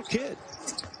special kid.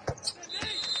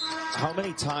 How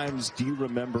many times do you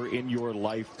remember in your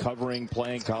life covering,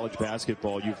 playing college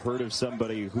basketball, you've heard of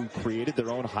somebody who created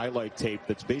their own highlight tape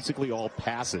that's basically all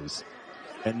passes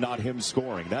and not him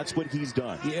scoring? That's what he's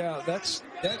done. Yeah, that's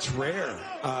rare.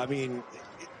 I mean,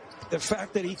 the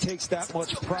fact that he takes that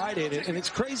much pride in it, and it's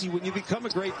crazy when you become a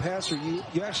great passer,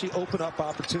 you actually open up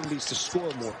opportunities to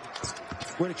score more.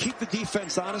 Where to keep the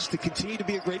defense honest, to continue to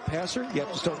be a great passer, you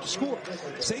have to start to score.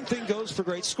 Same thing goes for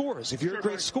great scorers. If you're a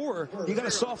great scorer, you got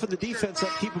to soften the defense up,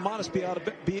 keep them honest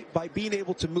by being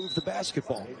able to move the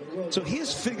basketball. So he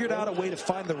has figured out a way to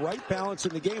find the right balance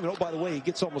in the game. And oh, by the way, he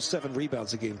gets almost 7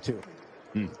 rebounds a game too.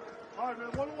 All right,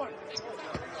 man, 1-on-1.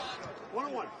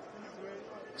 1-on-1.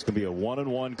 It's going to be a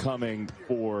 1-on-1 coming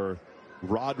for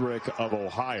Roderick of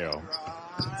Ohio.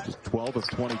 Just 12 of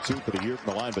 22 for the year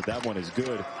from the line, but that one is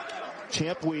good.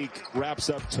 Champ Week wraps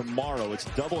up tomorrow. It's a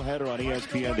doubleheader on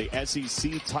ESPN, the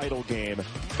SEC title game,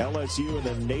 LSU and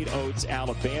the Nate Oates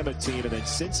Alabama team, and then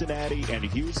Cincinnati and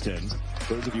Houston.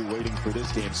 Those of you waiting for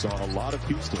this game saw a lot of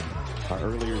Houston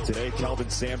earlier today. Kelvin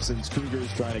Sampson's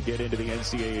Cougars trying to get into the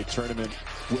NCAA tournament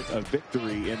with a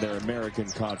victory in their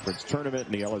American Conference tournament,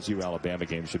 and the LSU-Alabama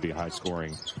game should be high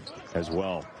scoring as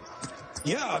well.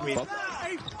 Yeah, I mean,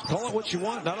 call it what you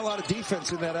want. Not a lot of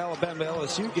defense in that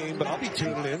Alabama-LSU game, but I'll be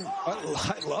tuning in.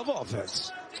 I love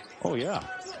offense. Oh, yeah.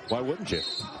 Why wouldn't you?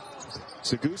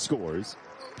 Sagu scores,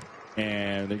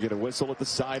 and they get a whistle at the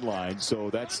sideline. So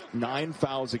that's 9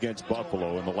 fouls against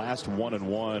Buffalo, and the last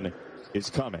 1-and-1 is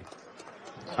coming.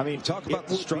 I mean, talk about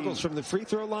the struggles from the free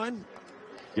throw line.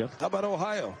 Yep. How about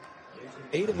Ohio?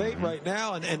 8 of 8 right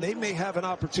now, and they may have an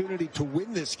opportunity to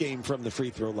win this game from the free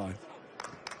throw line.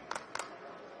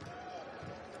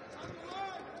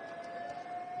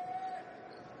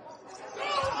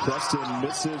 Preston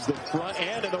misses the front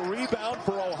end and the rebound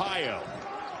for Ohio.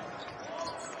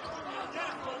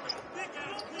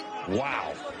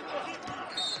 Wow.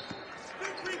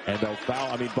 And they'll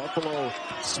foul. I mean, Buffalo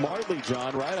smartly,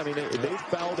 John, right? I mean, they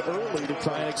fouled early to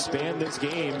try and expand this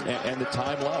game and the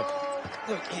time left.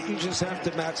 Look, you just have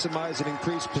to maximize and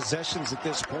increase possessions at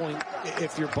this point.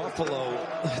 If you're Buffalo,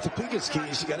 the biggest key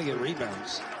is you got to get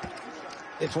rebounds.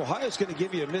 If Ohio's going to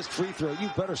give you a missed free throw, you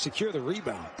better secure the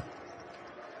rebound.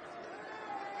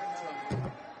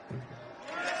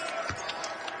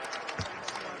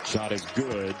 Shot is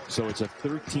good, so it's a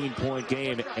 13-point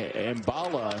game.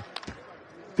 Mbala,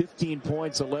 15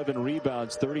 points, 11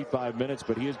 rebounds, 35 minutes,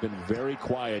 but he has been very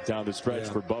quiet down the stretch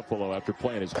for Buffalo after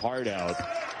playing his heart out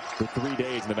for 3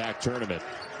 days in the MAC tournament.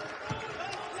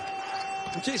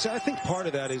 Jason, I think part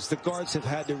of that is the guards have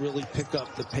had to really pick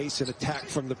up the pace and attack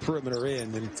from the perimeter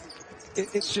in, and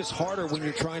it's just harder when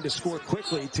you're trying to score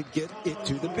quickly to get it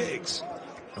to the bigs.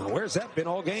 Where's that been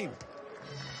all game?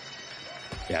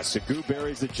 Yeah, Segu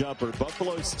buries the jumper.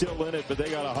 Buffalo's still in it, but they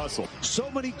got to hustle. So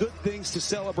many good things to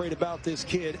celebrate about this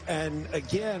kid, and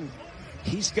again,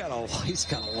 he's got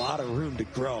a lot of room to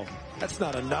grow. That's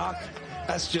not a knock.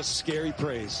 That's just scary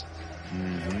praise.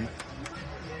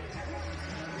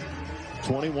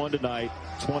 21 tonight,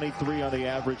 23 on the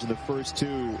average in the first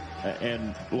two.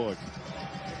 And look,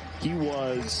 he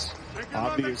was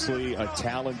obviously a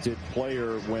talented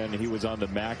player when he was on the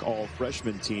MAC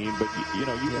all-freshman team. But, you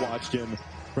know, you've watched him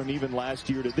from even last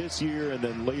year to this year and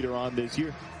then later on this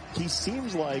year. He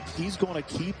seems like he's going to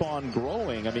keep on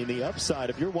growing. I mean, the upside,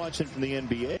 if you're watching from the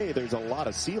NBA, there's a lot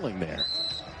of ceiling there.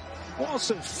 Well,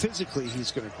 also physically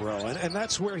he's going to grow, and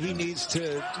that's where he needs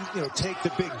to, you know, take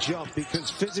the big jump, because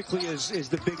physically is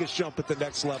the biggest jump at the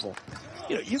next level.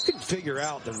 You know, you can figure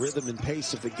out the rhythm and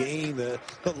pace of the game, the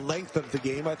length of the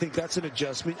game. I think that's an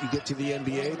adjustment. You get to the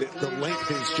NBA, the length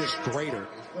is just greater.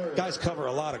 Guys cover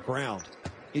a lot of ground.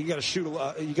 You got to shoot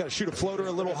a floater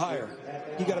a little higher.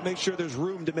 You got to make sure there's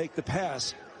room to make the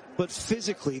pass. But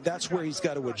physically, that's where he's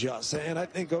got to adjust. And I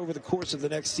think over the course of the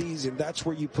next season, that's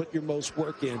where you put your most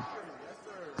work in.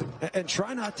 And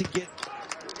try not to get,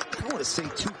 I don't want to say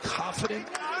too confident,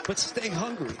 but stay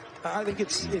hungry. I think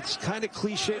it's kind of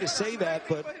cliche to say that,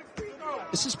 but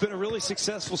this has been a really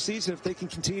successful season. If they can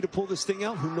continue to pull this thing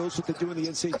out, who knows what they do in the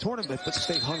NCAA tournament, but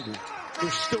stay hungry.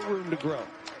 There's still room to grow.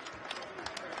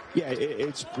 Yeah,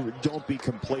 it's don't be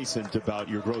complacent about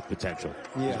your growth potential,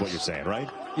 is what you're saying, right?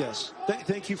 Yes.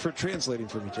 Thank you for translating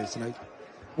for me, Jason.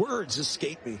 Words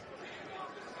escape me.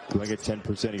 Do I get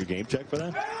 10% of your game check for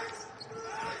that?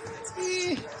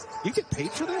 You get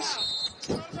paid for this?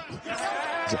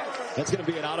 That's going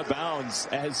to be an out of bounds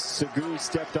as Segu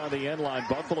stepped on the end line.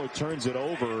 Buffalo turns it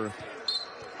over.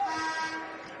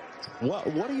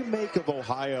 What do you make of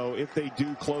Ohio if they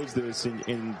do close this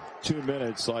in 2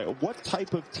 minutes? Like, what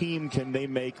type of team can they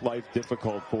make life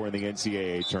difficult for in the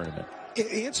NCAA tournament?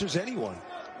 It answers anyone,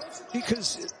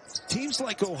 because teams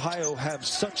like Ohio have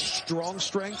such strong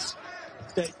strengths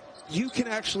that you can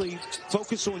actually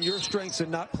focus on your strengths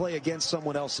and not play against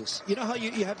someone else's. You know how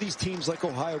you have these teams like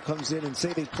Ohio comes in and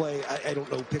say they play, I don't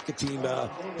know, pick a team,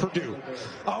 Purdue.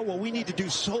 Oh, well, we need to do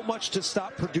so much to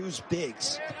stop Purdue's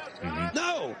bigs.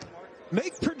 No.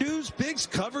 Make Purdue's bigs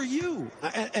cover you.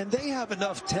 And they have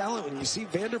enough talent. When you see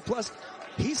Vanderplus,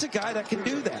 he's a guy that can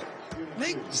do that.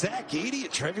 Make Zach Edey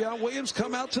and Trevion Williams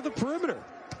come out to the perimeter.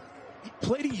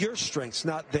 Play to your strengths,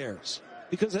 not theirs.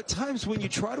 Because at times when you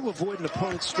try to avoid an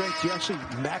opponent's strength, you actually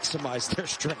maximize their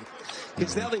strength.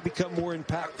 Because now they become more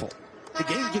impactful. The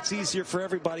game gets easier for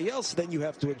everybody else. Then you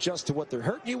have to adjust to what they're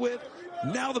hurting you with.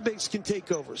 Now the bigs can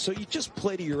take over. So you just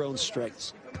play to your own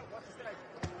strengths.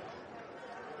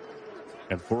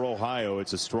 And for Ohio,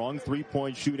 it's a strong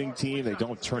three-point shooting team. They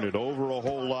don't turn it over a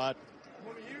whole lot.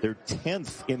 They're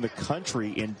 10th in the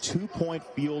country in two-point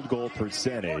field goal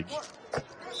percentage.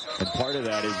 And part of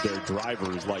that is their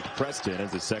drivers like Preston,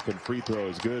 as the second free throw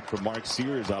is good for Mark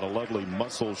Sears out of lovely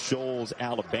Muscle Shoals,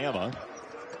 Alabama.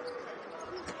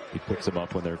 He picks them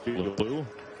up when they're feeling blue.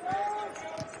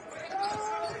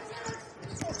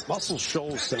 Muscle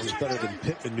Shoals sounds better than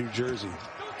Pittman, New Jersey.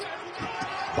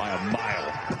 By a mile.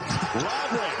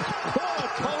 Roderick, roller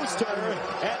coaster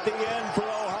at the end for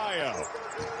Ohio.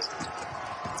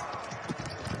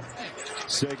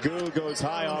 Segu goes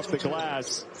high off the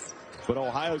glass, but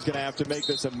Ohio's going to have to make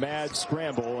this a mad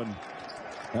scramble, and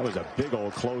that was a big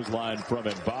old clothesline from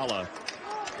Mbala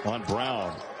on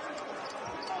Brown.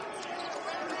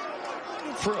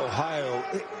 For Ohio,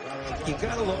 you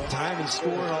got to love time and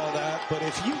score and all that, but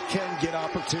if you can get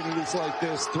opportunities like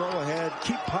this, throw ahead,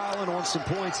 keep piling on some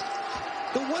points.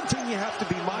 The one thing you have to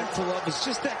be mindful of is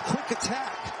just that quick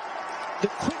attack. The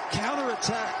quick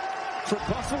counterattack for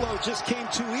Buffalo just came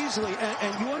too easily,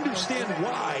 and you understand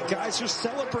why. Guys are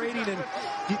celebrating, and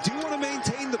you do want to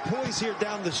maintain the poise here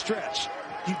down the stretch.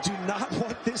 You do not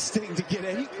want this thing to get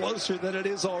any closer than it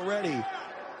is already.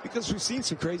 Because we've seen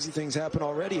some crazy things happen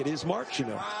already. It is March, you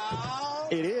know.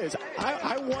 It is.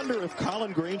 I wonder if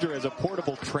Colin Granger has a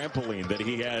portable trampoline that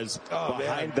he has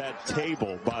behind that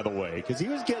table, by the way, because he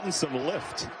was getting some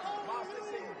lift.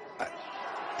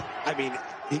 I mean,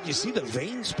 did you see the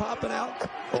veins popping out?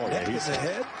 Oh, yeah, he's in the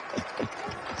head.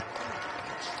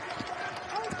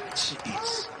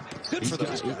 Jeez. Good for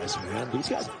those guys, man. He's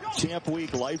got champ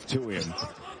week life to him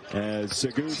as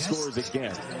Seguin scores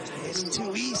again. It's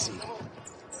too easy.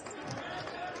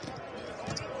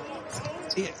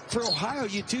 Yeah, for Ohio,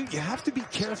 you have to be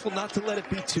careful not to let it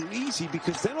be too easy,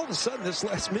 because then all of a sudden this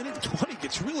last minute 20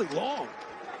 gets really long.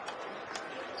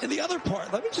 And the other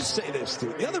part, let me just say this,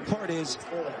 dude. The other part is,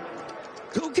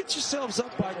 go get yourselves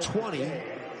up by 20.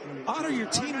 Honor your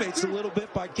teammates a little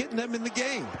bit by getting them in the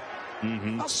game.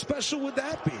 Mm-hmm. How special would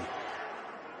that be?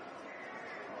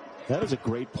 That is a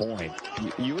great point.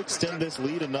 You extend this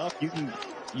lead enough, you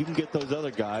can get those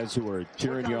other guys who are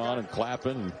cheering you on and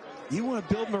clapping. You want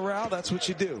to build morale, that's what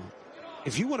you do.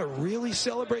 If you want to really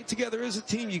celebrate together as a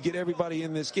team, you get everybody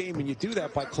in this game, and you do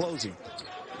that by closing.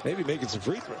 Maybe making some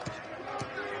free throws.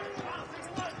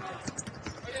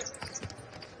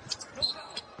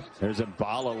 There's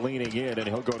Mbala leaning in, and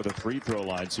he'll go to the free throw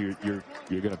line. So you're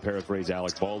going to paraphrase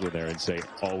Alec Baldwin there and say,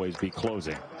 always be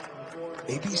closing.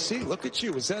 ABC, look at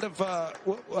you. Is that of,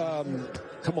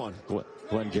 come on.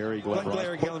 Glengarry, Glenn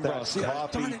Ross. Yeah,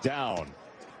 coffee down.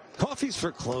 Coffee's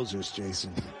for closers,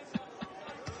 Jason.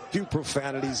 Few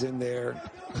profanities in there.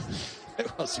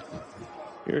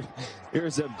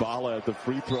 Here's Mbala at the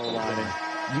free throw line,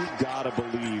 and you got to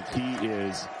believe he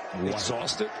is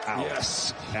exhausted out.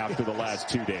 Yes. After the last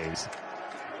 2 days.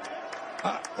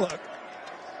 Look,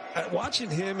 watching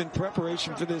him in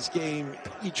preparation for this game,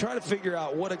 you try to figure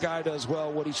out what a guy does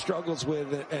well, what he struggles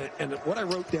with, and what I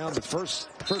wrote down, the first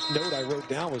note I wrote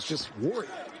down was just worry.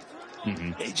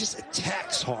 Mm-hmm. He just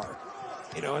attacks hard.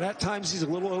 You know, and at times he's a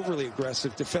little overly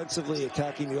aggressive defensively,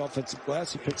 attacking the offensive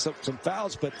glass. He picks up some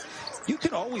fouls, but you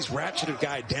can always ratchet a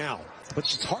guy down, but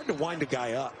it's hard to wind a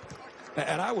guy up.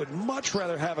 And I would much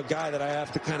rather have a guy that I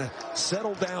have to kind of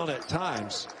settle down at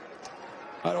times.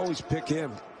 I'd always pick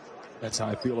him. That's how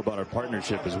I feel about our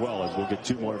partnership as well, as we'll get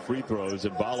 2 more free throws.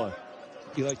 And Mbala,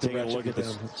 you like to take a look at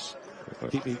this.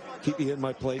 Keep me in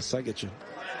my place. I get you.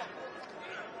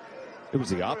 It was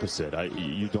the opposite.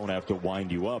 You don't have to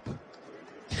wind you up.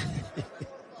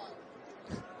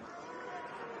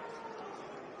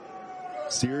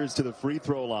 Sears to the free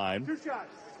throw line. 2 shots.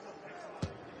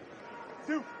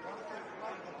 2.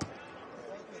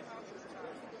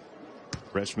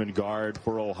 Freshman guard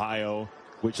for Ohio,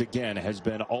 which again has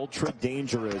been ultra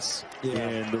dangerous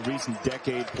in the recent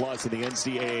decade plus in the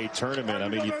NCAA tournament. I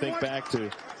mean, you think back to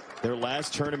their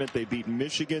last tournament, they beat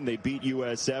Michigan, they beat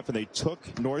USF, and they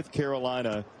took North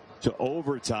Carolina to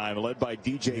overtime, led by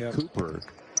DJ Cooper.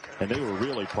 And they were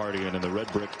really partying in the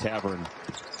Red Brick Tavern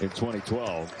in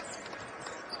 2012.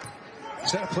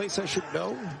 Is that a place I should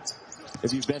know?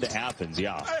 If you've been to Athens,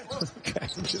 yeah. Okay,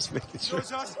 I'm just making sure.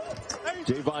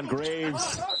 Javon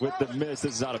Graves with the miss.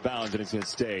 This is out of bounds, and it's going to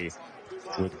stay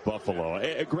with Buffalo.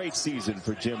 A great season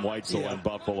for Jim Weitzel and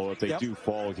Buffalo if they do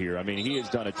fall here. I mean, he has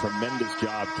done a tremendous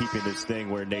job keeping this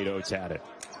thing where Nate Oates had it.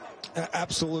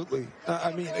 Absolutely.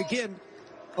 I mean, again,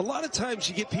 a lot of times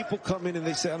you get people come in and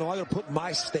they say, "Oh, no, I'm going to put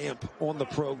my stamp on the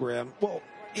program." Well,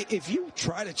 if you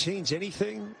try to change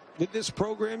anything with this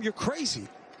program, you're crazy.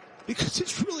 Because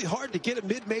it's really hard to get a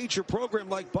mid-major program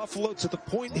like Buffalo to the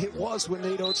point it was when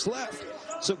Nate Oates left.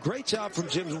 So great job from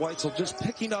Jim Weitzel just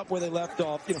picking up where they left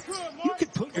off. You know, you can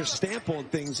put your stamp on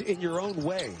things in your own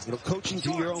way. You know, coaching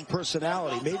to your own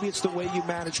personality. Maybe it's the way you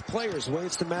manage players. The way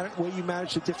it's the way you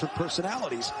manage the different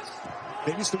personalities.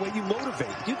 Maybe it's the way you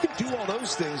motivate. You can do all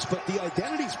those things, but the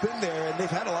identity's been there, and they've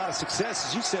had a lot of success.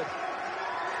 As you said,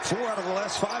 4 out of the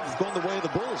last 5 have gone the way of the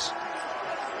Bulls.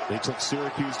 They took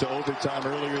Syracuse to overtime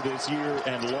earlier this year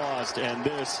and lost, and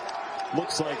this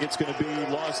looks like it's going to be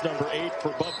loss number 8 for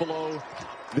Buffalo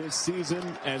this season,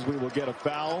 as we will get a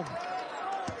foul.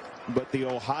 But the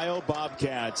Ohio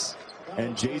Bobcats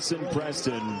and Jason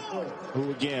Preston,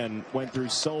 who again went through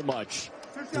so much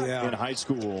in high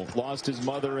school, lost his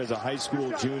mother as a high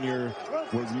school junior,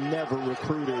 was never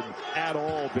recruited at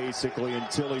all basically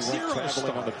until he went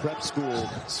traveling on the prep school.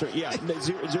 So, yeah,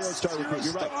 zero star recruit.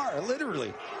 You're right.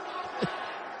 Literally.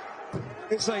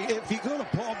 It's like if you go to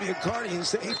Paul Biancardi and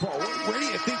say, "Hey, Paul, where do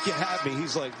you think you have me?"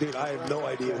 He's like, "Dude, I have no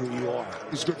idea who you are."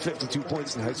 He scored 52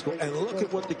 points in high school, and look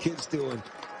at what the kid's doing.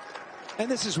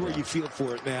 And this is where you feel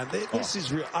for it, man. This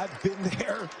is real. I've been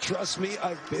there. Trust me,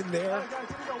 I've been there.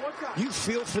 You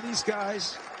feel for these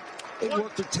guys. They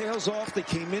worked their tails off. They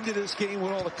came into this game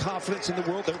with all the confidence in the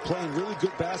world. They're playing really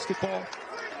good basketball.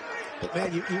 But,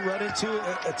 man, you run into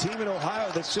a team in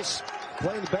Ohio that's just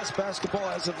playing the best basketball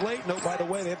as of late. No, by the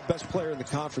way, they have the best player in the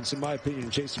conference, in my opinion,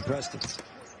 Jason Preston.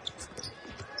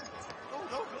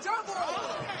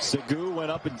 Segu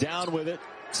went up and down with it.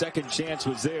 Second chance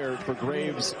was there for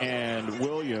Graves and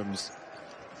Williams.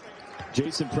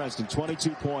 Jason Preston, 22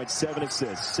 points, 7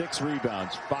 assists, 6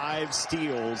 rebounds, 5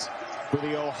 steals for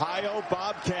the Ohio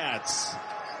Bobcats.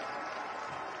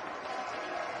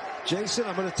 Jason,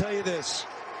 I'm going to tell you this.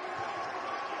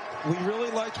 We really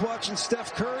liked watching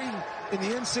Steph Curry in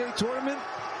the NCAA tournament.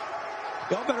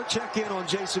 Y'all better check in on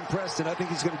Jason Preston. I think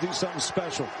he's going to do something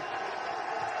special.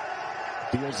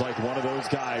 Feels like one of those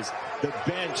guys. The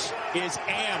bench is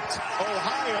amped.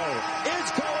 Ohio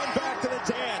is going back to the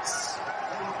dance.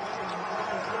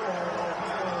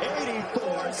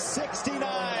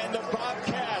 84-69, the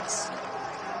Bobcats.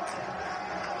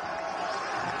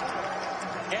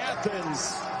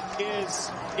 Athens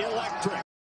is electric.